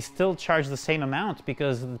 and they still charge the same amount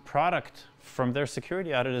because the product from their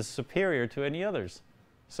security audit is superior to any others.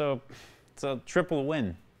 So It's a triple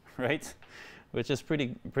win, right? Which is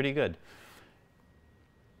pretty good.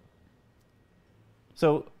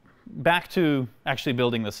 So back to actually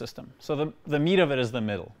building the system. So the meat of it is the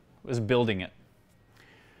middle, is building it.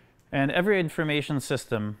 And every information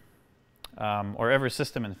system, or every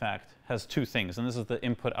system in fact, has two things. And this is the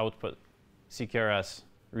input-output, CQRS,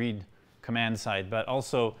 read command side, but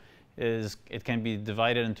also it can be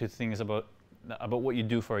divided into things about what you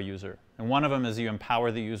do for a user. And one of them is you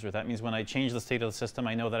empower the user. That means when I change the state of the system,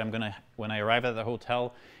 I know that when I arrive at the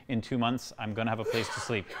hotel in 2 months, I'm going to have a place to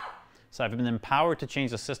sleep. So I've been empowered to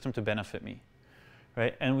change the system to benefit me,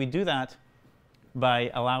 right? And we do that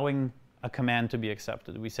by allowing a command to be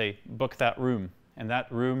accepted. We say, book that room. And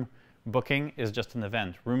that room booking is just an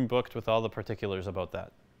event. Room booked with all the particulars about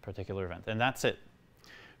that particular event. And that's it.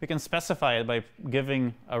 We can specify it by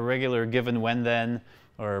giving a regular given when then,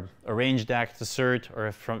 or arranged act assert, or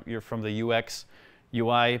if you're from the UX,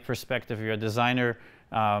 UI perspective, if you're a designer,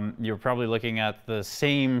 you're probably looking at the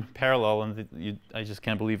same parallel, and I just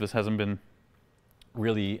can't believe this hasn't been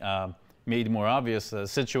really made more obvious.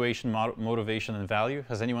 Situation, motivation, and value.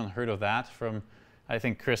 Has anyone heard of that from, I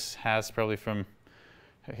think Chris has probably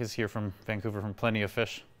he's here from Vancouver from Plenty of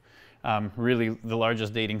Fish. Really the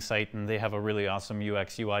largest dating site, and they have a really awesome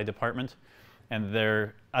UX, UI department. And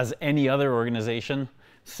they're, as any other organization,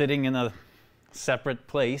 sitting in a separate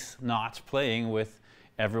place, not playing with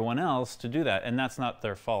everyone else to do that. And that's not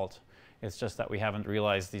their fault. It's just that we haven't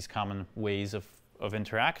realized these common ways of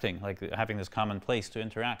interacting, like having this common place to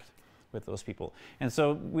interact with those people. And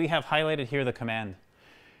so we have highlighted here the command.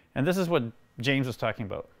 And this is what James was talking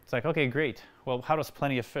about. It's like, okay, great. Well, how does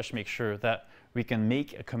Plenty of Fish make sure that we can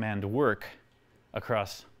make a command work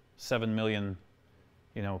across 7 million,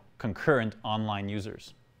 concurrent online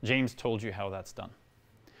users? James told you how that's done.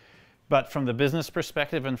 But from the business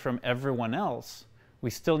perspective and from everyone else, we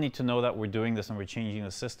still need to know that we're doing this and we're changing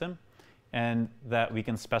the system, and that we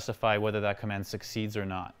can specify whether that command succeeds or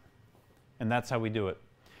not. And that's how we do it.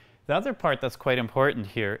 The other part that's quite important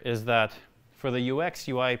here is that for the UX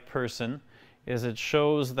UI person, is it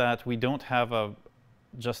shows that we don't have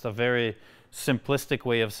just a very simplistic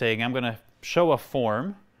way of saying, I'm going to show a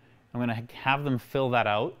form, I'm going to have them fill that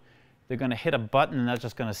out, they're going to hit a button and that's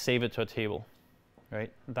just going to save it to a table,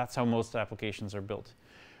 right? That's how most applications are built.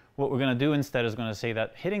 What we're going to do instead is going to say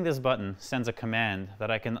that hitting this button sends a command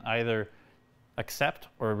that I can either accept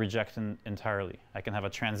or reject entirely. I can have a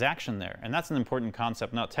transaction there, and that's an important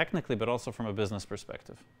concept, not technically, but also from a business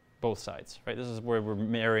perspective, both sides, right? This is where we're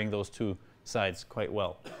marrying those two sides quite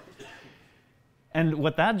well. And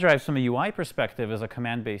what that drives from a UI perspective is a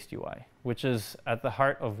command-based UI, which is at the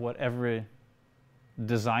heart of what every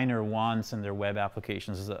designer wants in their web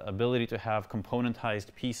applications, is the ability to have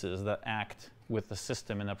componentized pieces that act with the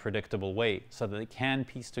system in a predictable way so that they can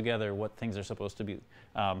piece together what things are supposed to be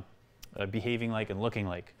behaving like and looking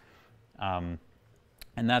like. And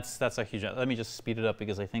that's a huge, let me just speed it up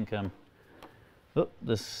because I think, oh,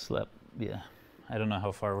 this slept, yeah. I don't know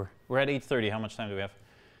how far we're at 8:30. How much time do we have?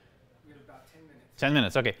 We have about 10 minutes. 10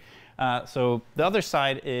 minutes, okay. So the other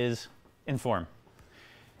side is inform.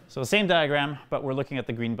 So the same diagram, but we're looking at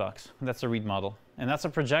the green box. That's a read model. And that's a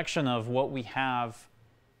projection of what we have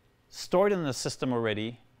stored in the system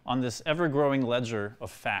already on this ever-growing ledger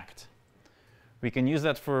of fact. We can use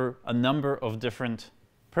that for a number of different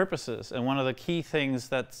purposes. And one of the key things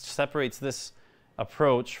that separates this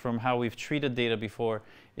approach from how we've treated data before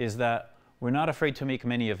is that we're not afraid to make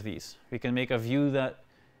many of these. We can make a view that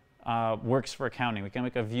works for accounting. We can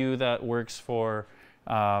make a view that works for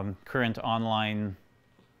current online,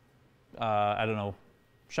 I don't know,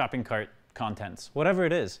 shopping cart contents, whatever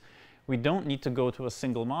it is. We don't need to go to a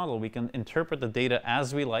single model. We can interpret the data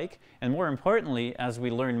as we like, and more importantly, as we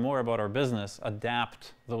learn more about our business,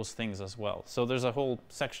 adapt those things as well. So there's a whole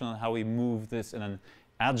section on how we move this in an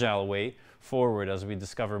agile way forward as we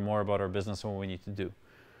discover more about our business and what we need to do.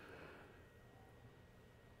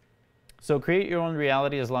 So create your own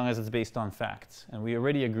reality as long as it's based on facts. And we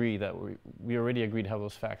already agree that we already agreed how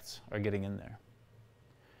those facts are getting in there.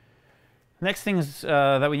 Next things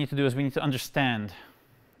that we need to do is we need to understand.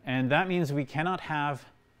 And that means we cannot have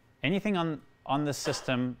anything on the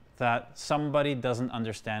system that somebody doesn't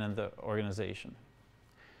understand in the organization.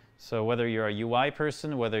 So whether you're a UI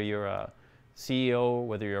person, whether you're a CEO,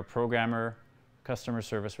 whether you're a programmer, customer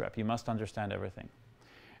service rep, you must understand everything.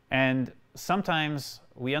 And sometimes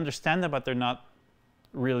we understand them, but they're not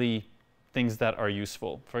really things that are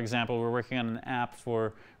useful. For example, we're working on an app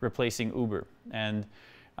for replacing Uber. And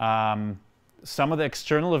some of the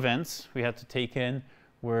external events we had to take in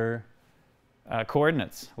were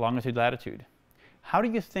coordinates, longitude, latitude. How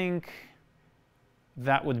do you think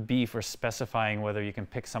that would be for specifying whether you can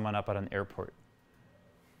pick someone up at an airport,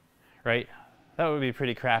 right? That would be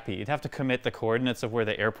pretty crappy. You'd have to commit the coordinates of where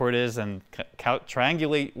the airport is and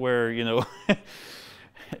triangulate where, you know,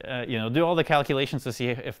 do all the calculations to see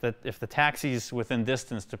if the taxi's within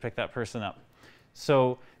distance to pick that person up.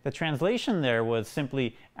 So the translation there was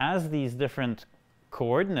simply, as these different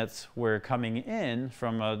coordinates were coming in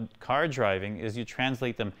from a car driving, is you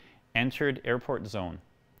translate them: entered airport zone,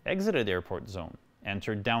 exited airport zone,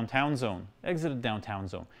 entered downtown zone, exited downtown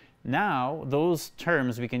zone. Now, those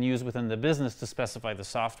terms we can use within the business to specify the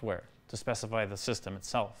software, to specify the system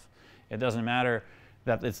itself. It doesn't matter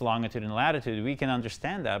that it's longitude and latitude. We can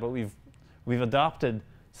understand that, but we've adopted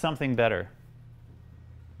something better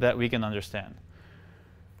that we can understand.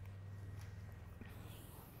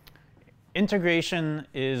 Integration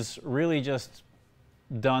is really just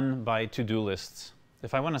done by to-do lists.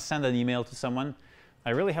 If I want to send an email to someone,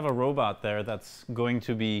 I really have a robot there that's going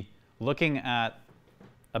to be looking at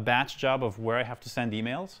a batch job of where I have to send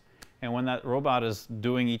emails. And when that robot is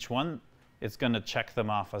doing each one, it's going to check them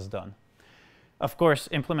off as done. Of course,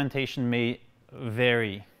 implementation may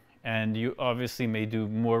vary, and you obviously may do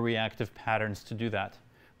more reactive patterns to do that.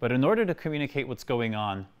 But in order to communicate what's going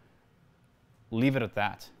on, leave it at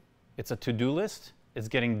that. It's a to-do list. It's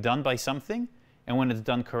getting done by something. And when it's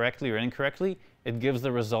done correctly or incorrectly, it gives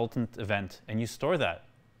the resultant event. And you store that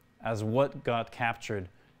as what got captured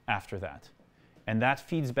after that. And that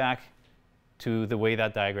feeds back to the way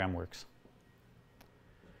that diagram works.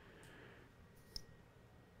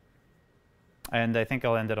 And I think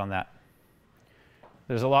I'll end it on that.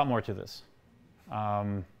 There's a lot more to this.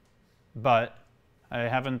 But I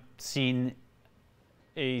haven't seen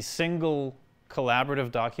a single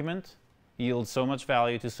collaborative document yield so much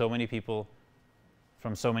value to so many people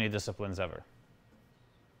from so many disciplines ever.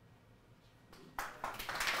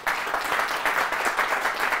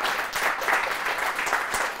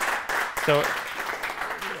 So,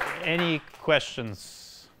 any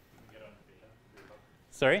questions? Can we get on the data?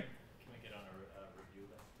 Sorry? Can we get on a review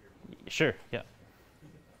list here? Sure, yeah.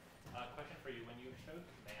 Question for you. When you showed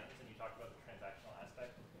commands and you talked about the transactional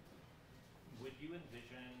aspect, would you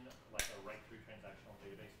envision like a write-through transactional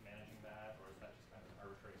database managing that, or is that just kind of an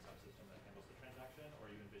arbitrary subsystem that handles the transaction, or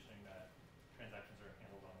are you envisioning that transactions are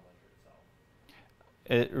handled on the ledger itself?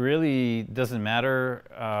 It really doesn't matter.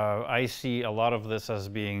 I see a lot of this as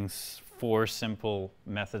being 4 simple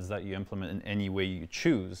methods that you implement in any way you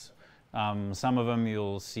choose. Some of them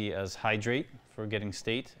you'll see as hydrate for getting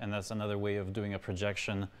state, and that's another way of doing a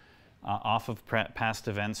projection off of past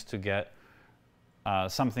events to get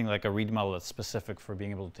something like a read model that's specific for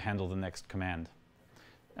being able to handle the next command.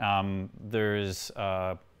 There's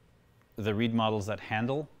the read models that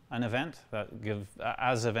handle an event, that give,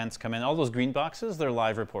 as events come in, all those green boxes, they're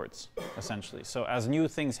live reports, essentially. So as new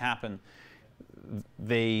things happen,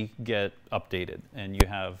 they get updated, and you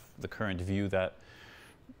have the current view that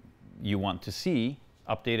you want to see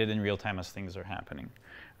updated in real time as things are happening.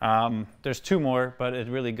 There's 2 more, but it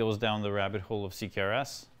really goes down the rabbit hole of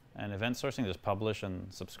CQRS and event sourcing. There's publish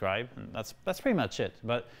and subscribe, and that's pretty much it.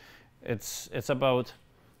 But it's about,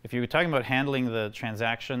 if you're talking about handling the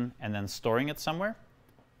transaction and then storing it somewhere,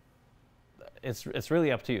 it's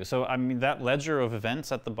really up to you. So I mean, that ledger of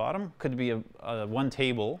events at the bottom could be one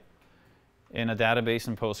table in a database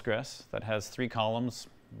in Postgres that has 3 columns,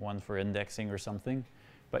 one for indexing or something,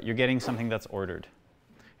 but you're getting something that's ordered.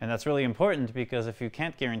 And that's really important, because if you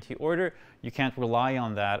can't guarantee order, you can't rely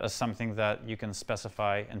on that as something that you can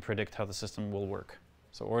specify and predict how the system will work.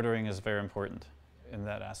 So ordering is very important in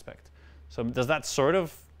that aspect. So does that sort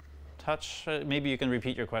of touch? Maybe you can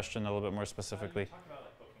repeat your question a little bit more specifically. You talked about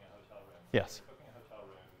like booking a hotel room. Yes. If you're booking a hotel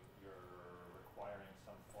room, you're requiring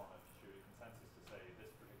some form of distributed consensus to say this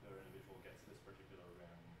particular individual gets this particular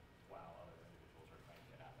room while other individuals are trying to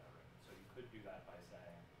get at that room. So you could do that by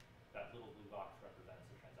saying that little blue box represents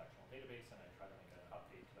a transactional database, and I try to make an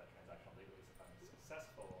update to that transactional database. If I'm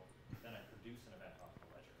successful, then I produce an event off the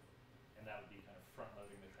ledger. And that would be kind of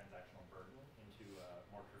front-loading the transactional burden into a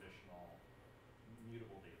more traditional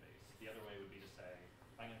mutable database. The other way would be to say,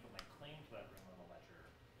 I'm going to put my claim to that room on the ledger.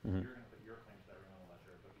 Mm-hmm. You're going to put your claim to that room on the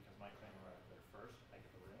ledger, but because my claim arrived there first, I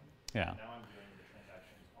get the room. Yeah. Now I'm doing the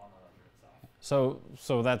transactions on the ledger itself.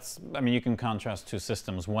 So that's, I mean, you can contrast 2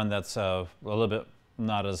 systems. One that's a little bit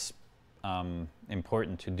not as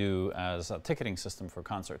important to do as a ticketing system for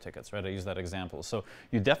concert tickets, right? I use that example. So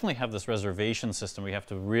you definitely have this reservation system where you have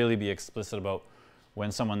to really be explicit about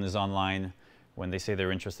when someone is online, when they say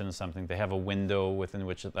they're interested in something, they have a window within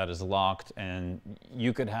which that is locked, and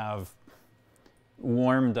you could have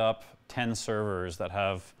warmed up 10 servers that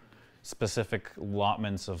have specific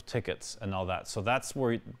allotments of tickets and all that. So that's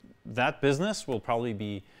where that business will probably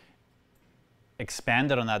be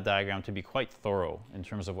expanded on that diagram to be quite thorough in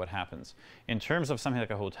terms of what happens. In terms of something like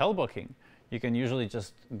a hotel booking, you can usually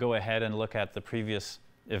just go ahead and look at the previous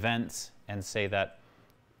events and say that,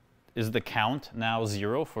 is the count now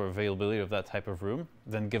 0 for availability of that type of room?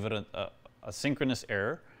 Then give it a synchronous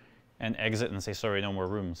error and exit and say, sorry, no more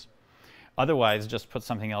rooms. Otherwise, just put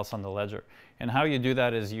something else on the ledger. And how you do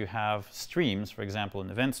that is you have streams, for example, in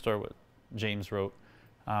Event Store, what James wrote.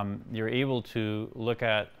 You're able to look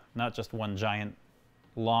at not just one giant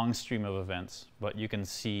long stream of events, but you can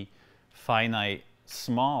see finite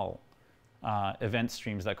small event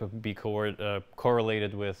streams that could be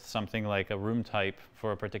correlated with something like a room type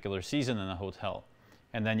for a particular season in a hotel.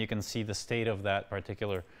 And then you can see the state of that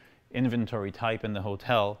particular inventory type in the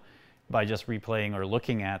hotel by just replaying or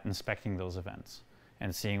looking at, inspecting those events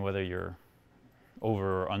and seeing whether you're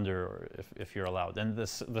over or under, or if you're allowed. And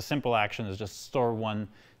the simple action is just store one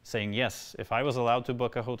saying, yes, if I was allowed to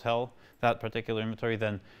book a hotel, that particular inventory,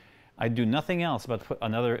 then I do nothing else but put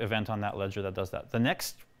another event on that ledger that does that. The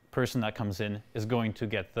next person that comes in is going to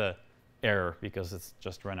get the error because it's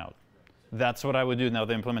just run out. That's what I would do. Now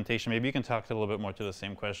the implementation, maybe you can talk a little bit more to the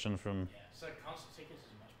same question from... Yeah, so constant tickets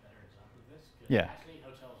is a much better example of this, because Yeah. actually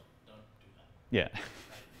hotels don't do that. Yeah.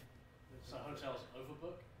 So hotels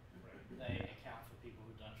overbook, they account for people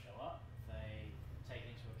who don't show up, they take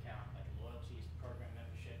into account like loyalty program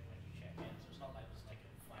membership when you check in, so it's not like there's like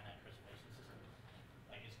a finite reservation system.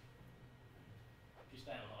 Like if you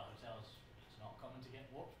stay in a lot of hotels, it's not common to get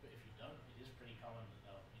booked, but if you don't, it is pretty common that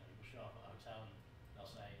they'll, people show up at a hotel and they'll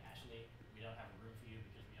say, actually, we don't have a room for you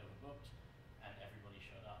because we overbooked, and everybody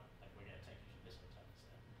showed up, like we're going to take you to this hotel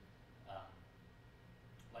instead.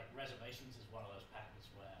 Like reservations is one of those patterns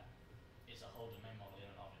where it's a whole domain model in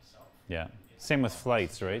and of itself. Yeah. Same with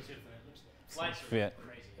flights, right? Flights are Yeah.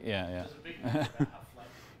 crazy. Yeah, yeah. There's a big movie about how flight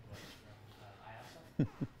booking works from IATA, who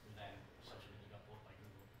then subsequently got bought by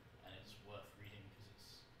Google, and it's worth reading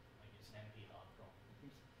because it's an NP hard problem.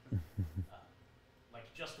 Like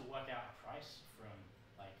just to work out a price from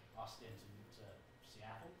like Austin to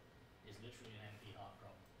Seattle is literally an NP hard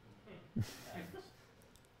problem. And,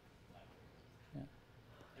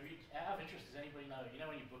 out of interest, does anybody know? You know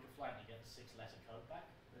when you book a flight and you get the 6-letter code back,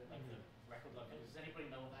 like the record locator. Does anybody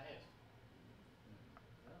know what that is?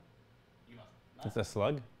 No? You must. No? It's a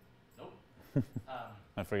slug? Nope.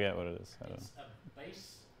 I forget what it is. I don't It's a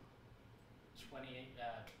base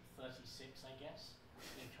 36, I guess,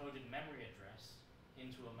 encoded memory address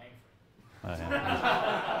into a mainframe.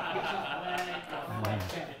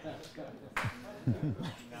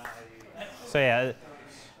 So yeah,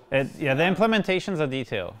 the implementation's a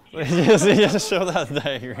detail. just show that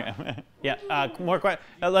diagram. Yeah,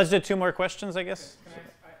 let's do 2 more questions, I guess.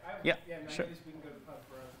 Yeah, sure. We can go to the pub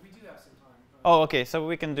for we do have some time. Oh, okay. So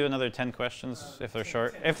we can do another 10 questions if they're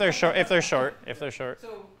short. If they're short. So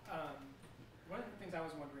one of the things I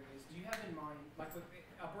was wondering is, do you have in mind, like with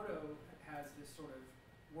Alberto has this sort of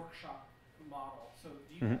workshop model. So do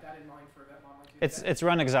you have that in mind for event modeling too? It's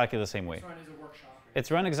run exactly the same way. It's run as a workshop.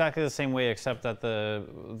 It's run exactly the same way, except that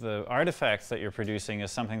the artifacts that you're producing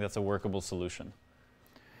is something that's a workable solution.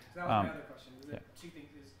 So that was my other question. Is it 2 things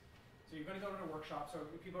is, so you're going to go to a workshop, so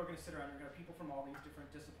people are going to sit around, you're going to have people from all these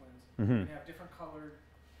different disciplines. You're going to have different colored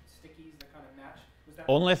stickies that kind of match. Was that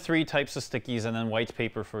Only 3 types of stickies, and then white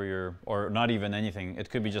paper for your, or not even anything. It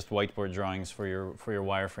could be just whiteboard drawings for your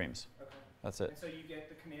wireframes. Okay. That's it. And so you get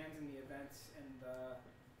the commands and the events and the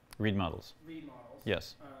read models.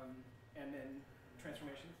 Yes. And then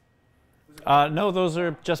transformations? No, those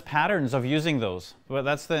are just patterns of using those. But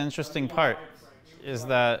that's the interesting part, is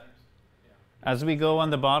that as we go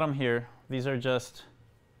on the bottom here, these are just,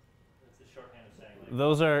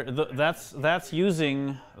 those are, that's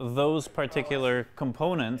using those particular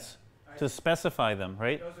components to specify them,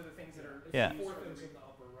 right? Those are the things that are, Yeah. 4 things in the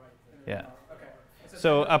upper right. Yeah. Okay.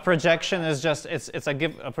 So a projection is just,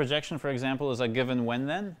 a projection, for example, is a given when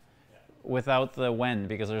then, without the when,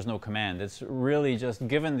 because there's no command. It's really just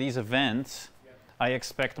given these events, I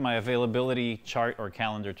expect my availability chart or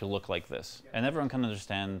calendar to look like this. And everyone can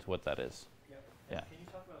understand what that is. Yeah. Can you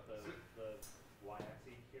talk about the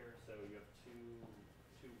y-axis here? So you have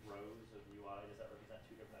two rows of UI. Does that represent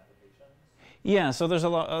 2 different applications? Yeah, so there's a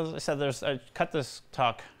lot, as I said, I cut this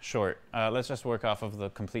talk short. Let's just work off of the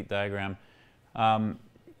complete diagram.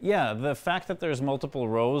 Yeah, the fact that there's multiple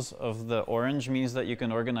rows of the orange means that you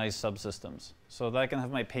can organize subsystems. So that I can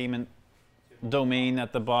have my payment domain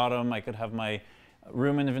at the bottom, I could have my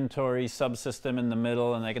room inventory subsystem in the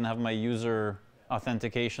middle, and I can have my user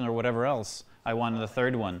authentication or whatever else I want in the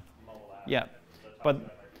third one. Yeah, but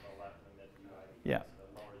Yeah.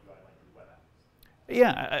 The lower UI might be web apps.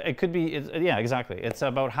 Yeah, it could be, yeah, exactly. It's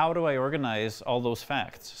about how do I organize all those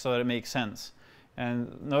facts so that it makes sense.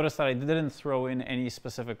 And notice that I didn't throw in any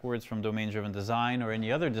specific words from domain-driven design or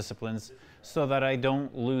any other disciplines so that I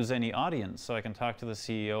don't lose any audience. So I can talk to the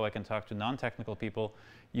CEO, I can talk to non-technical people,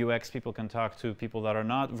 UX people can talk to people that are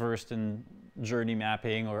not versed in journey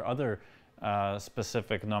mapping or other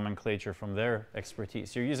specific nomenclature from their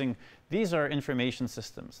expertise. You're using, these are information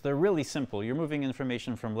systems. They're really simple. You're moving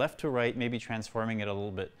information from left to right, maybe transforming it a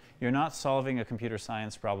little bit. You're not solving a computer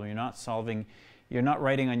science problem. You're not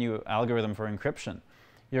writing a new algorithm for encryption.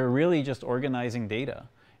 You're really just organizing data.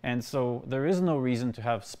 And so there is no reason to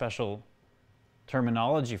have special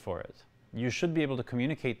terminology for it. You should be able to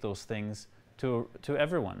communicate those things to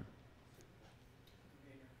everyone.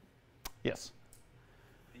 Yes?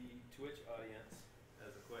 The Twitch audience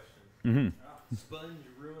has a question. Mm-hmm. Sponge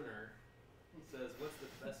Ruiner says, what's the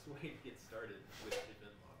best way to get started with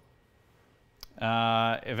event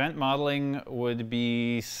modeling? Event modeling would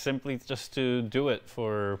be simply just to do it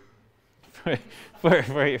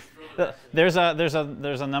there's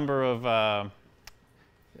a number of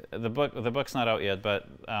the book's not out yet, but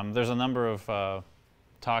there's a number of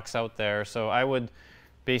talks out there. So I would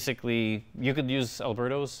basically, you could use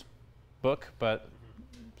Alberto's book, but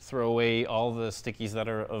throw away all the stickies that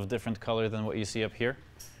are of different color than what you see up here,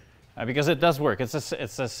 because it does work.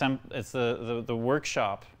 The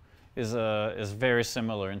workshop is very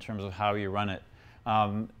similar in terms of how you run it.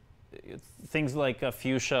 Things like a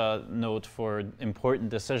fuchsia note for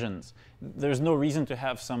important decisions. There's no reason to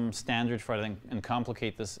have some standard for it and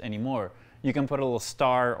complicate this anymore. You can put a little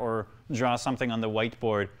star or draw something on the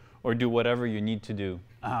whiteboard or do whatever you need to do.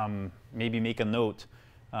 Maybe make a note.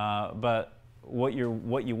 But what you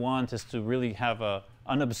want is to really have an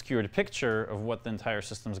unobscured picture of what the entire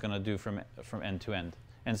system is going to do from end to end.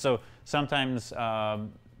 And so sometimes,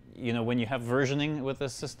 when you have versioning with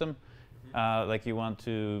this system, like you want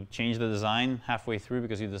to change the design halfway through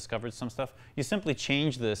because you discovered some stuff, you simply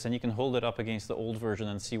change this and you can hold it up against the old version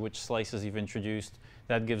and see which slices you've introduced.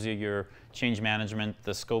 That gives you your change management,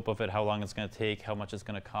 the scope of it, how long it's going to take, how much it's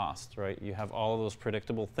going to cost, right? You have all of those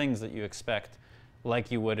predictable things that you expect,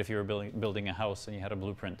 like you would if you were building a house and you had a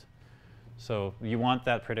blueprint. So you want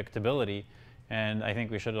that predictability, and I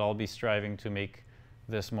think we should all be striving to make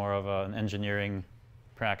this more of an engineering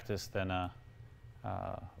practice than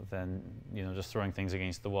just throwing things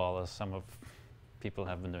against the wall, as some of people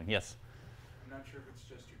have been doing. Yes? I'm not sure if it's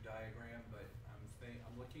just your diagram, but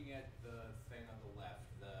I'm looking at the thing on the left,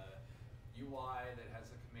 the UI that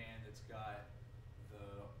has a command that's got the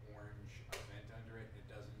orange event under it. It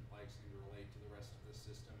doesn't seem to relate to the rest of the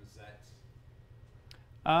system. Is that?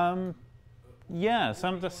 Yeah,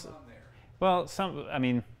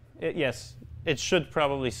 yes, it should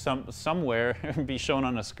probably somewhere be shown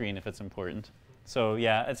on a screen if it's important. So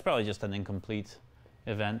yeah, it's probably just an incomplete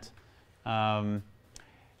event.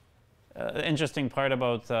 Interesting part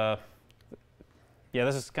about,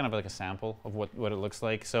 this is kind of like a sample of what it looks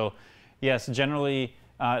like. So yes, generally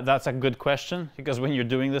that's a good question, because when you're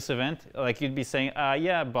doing this event, like you'd be saying,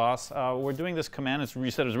 yeah, boss, we're doing this command.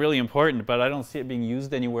 You said it's really important, but I don't see it being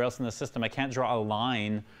used anywhere else in the system. I can't draw a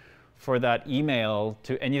line for that email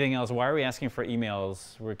to anything else. Why are we asking for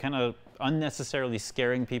emails? We're kind of unnecessarily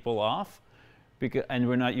scaring people off, and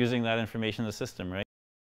we're not using that information in the system, right?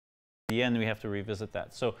 In the end, we have to revisit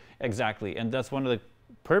that. So exactly, and that's one of the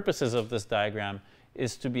purposes of this diagram,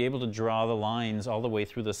 is to be able to draw the lines all the way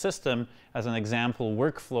through the system as an example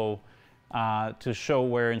workflow to show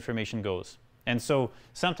where information goes. And so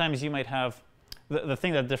sometimes you might have, the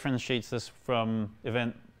thing that differentiates this from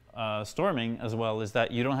event storming as well is that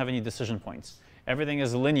you don't have any decision points. Everything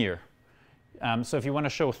is linear. So if you want to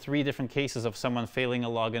show 3 different cases of someone failing a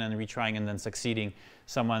login and retrying and then succeeding,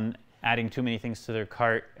 someone adding too many things to their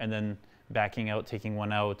cart and then backing out, taking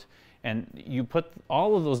one out, and you put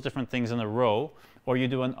all of those different things in a row, or you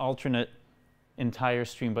do an alternate entire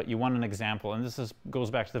stream, but you want an example. And this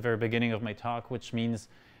goes back to the very beginning of my talk, which means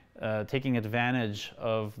taking advantage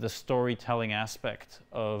of the storytelling aspect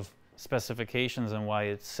of specifications and why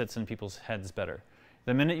it sits in people's heads better.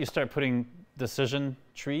 The minute you start putting decision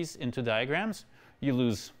trees into diagrams, you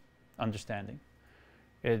lose understanding.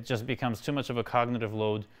 It just becomes too much of a cognitive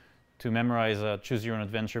load to memorize a choose your own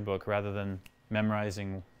adventure book rather than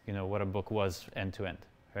memorizing, what a book was end to end,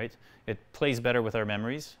 right? It plays better with our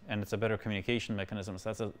memories, and it's a better communication mechanism.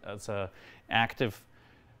 So that's a active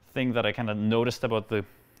thing that I kind of noticed about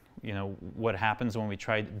what happens when we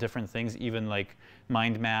try different things, even like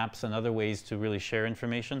mind maps and other ways to really share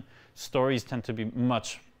information. Stories tend to be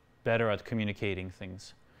much better at communicating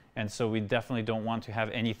things. And so we definitely don't want to have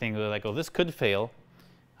anything like, oh, this could fail.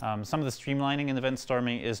 Some of the streamlining in event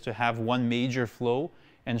storming is to have one major flow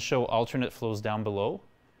and show alternate flows down below.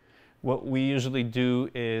 What we usually do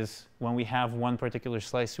is when we have one particular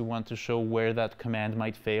slice, we want to show where that command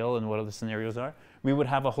might fail and what other scenarios are. We would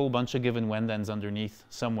have a whole bunch of given when-thens underneath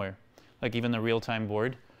somewhere. Like even a real-time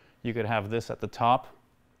board, you could have this at the top.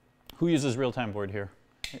 Who uses real-time board here?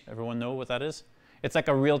 Everyone know what that is? It's like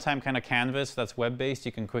a real-time kind of canvas that's web-based.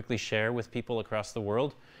 You can quickly share with people across the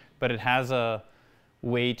world. But it has a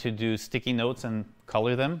way to do sticky notes and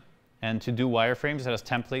color them. And to do wireframes, it has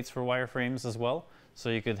templates for wireframes as well. So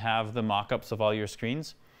you could have the mock-ups of all your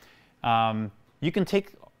screens. You can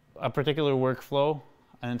take a particular workflow,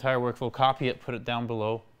 an entire workflow, copy it, put it down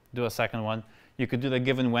below, do a second one. You could do the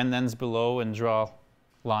given when-thens below and draw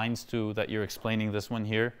lines to that you're explaining this one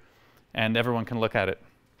here. And everyone can look at it.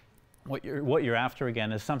 What you're after,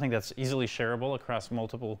 again, is something that's easily shareable across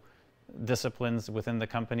multiple disciplines within the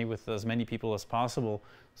company with as many people as possible,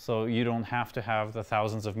 so you don't have to have the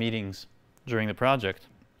thousands of meetings during the project.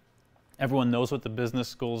 Everyone knows what the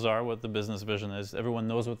business goals are, what the business vision is. Everyone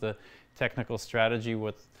knows what the technical strategy,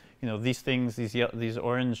 what these things, these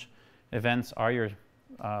orange events are your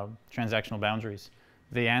transactional boundaries.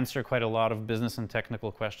 They answer quite a lot of business and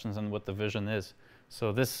technical questions on what the vision is.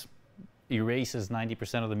 So this erases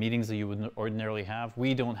 90% of the meetings that you would ordinarily have.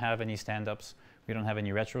 We don't have any stand-ups. We don't have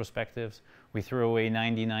any retrospectives. We throw away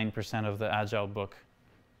 99% of the Agile book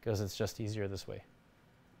because it's just easier this way.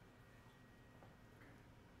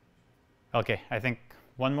 Okay, I think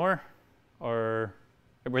one more, or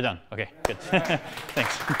we're done. Okay, good.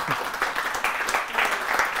 Thanks.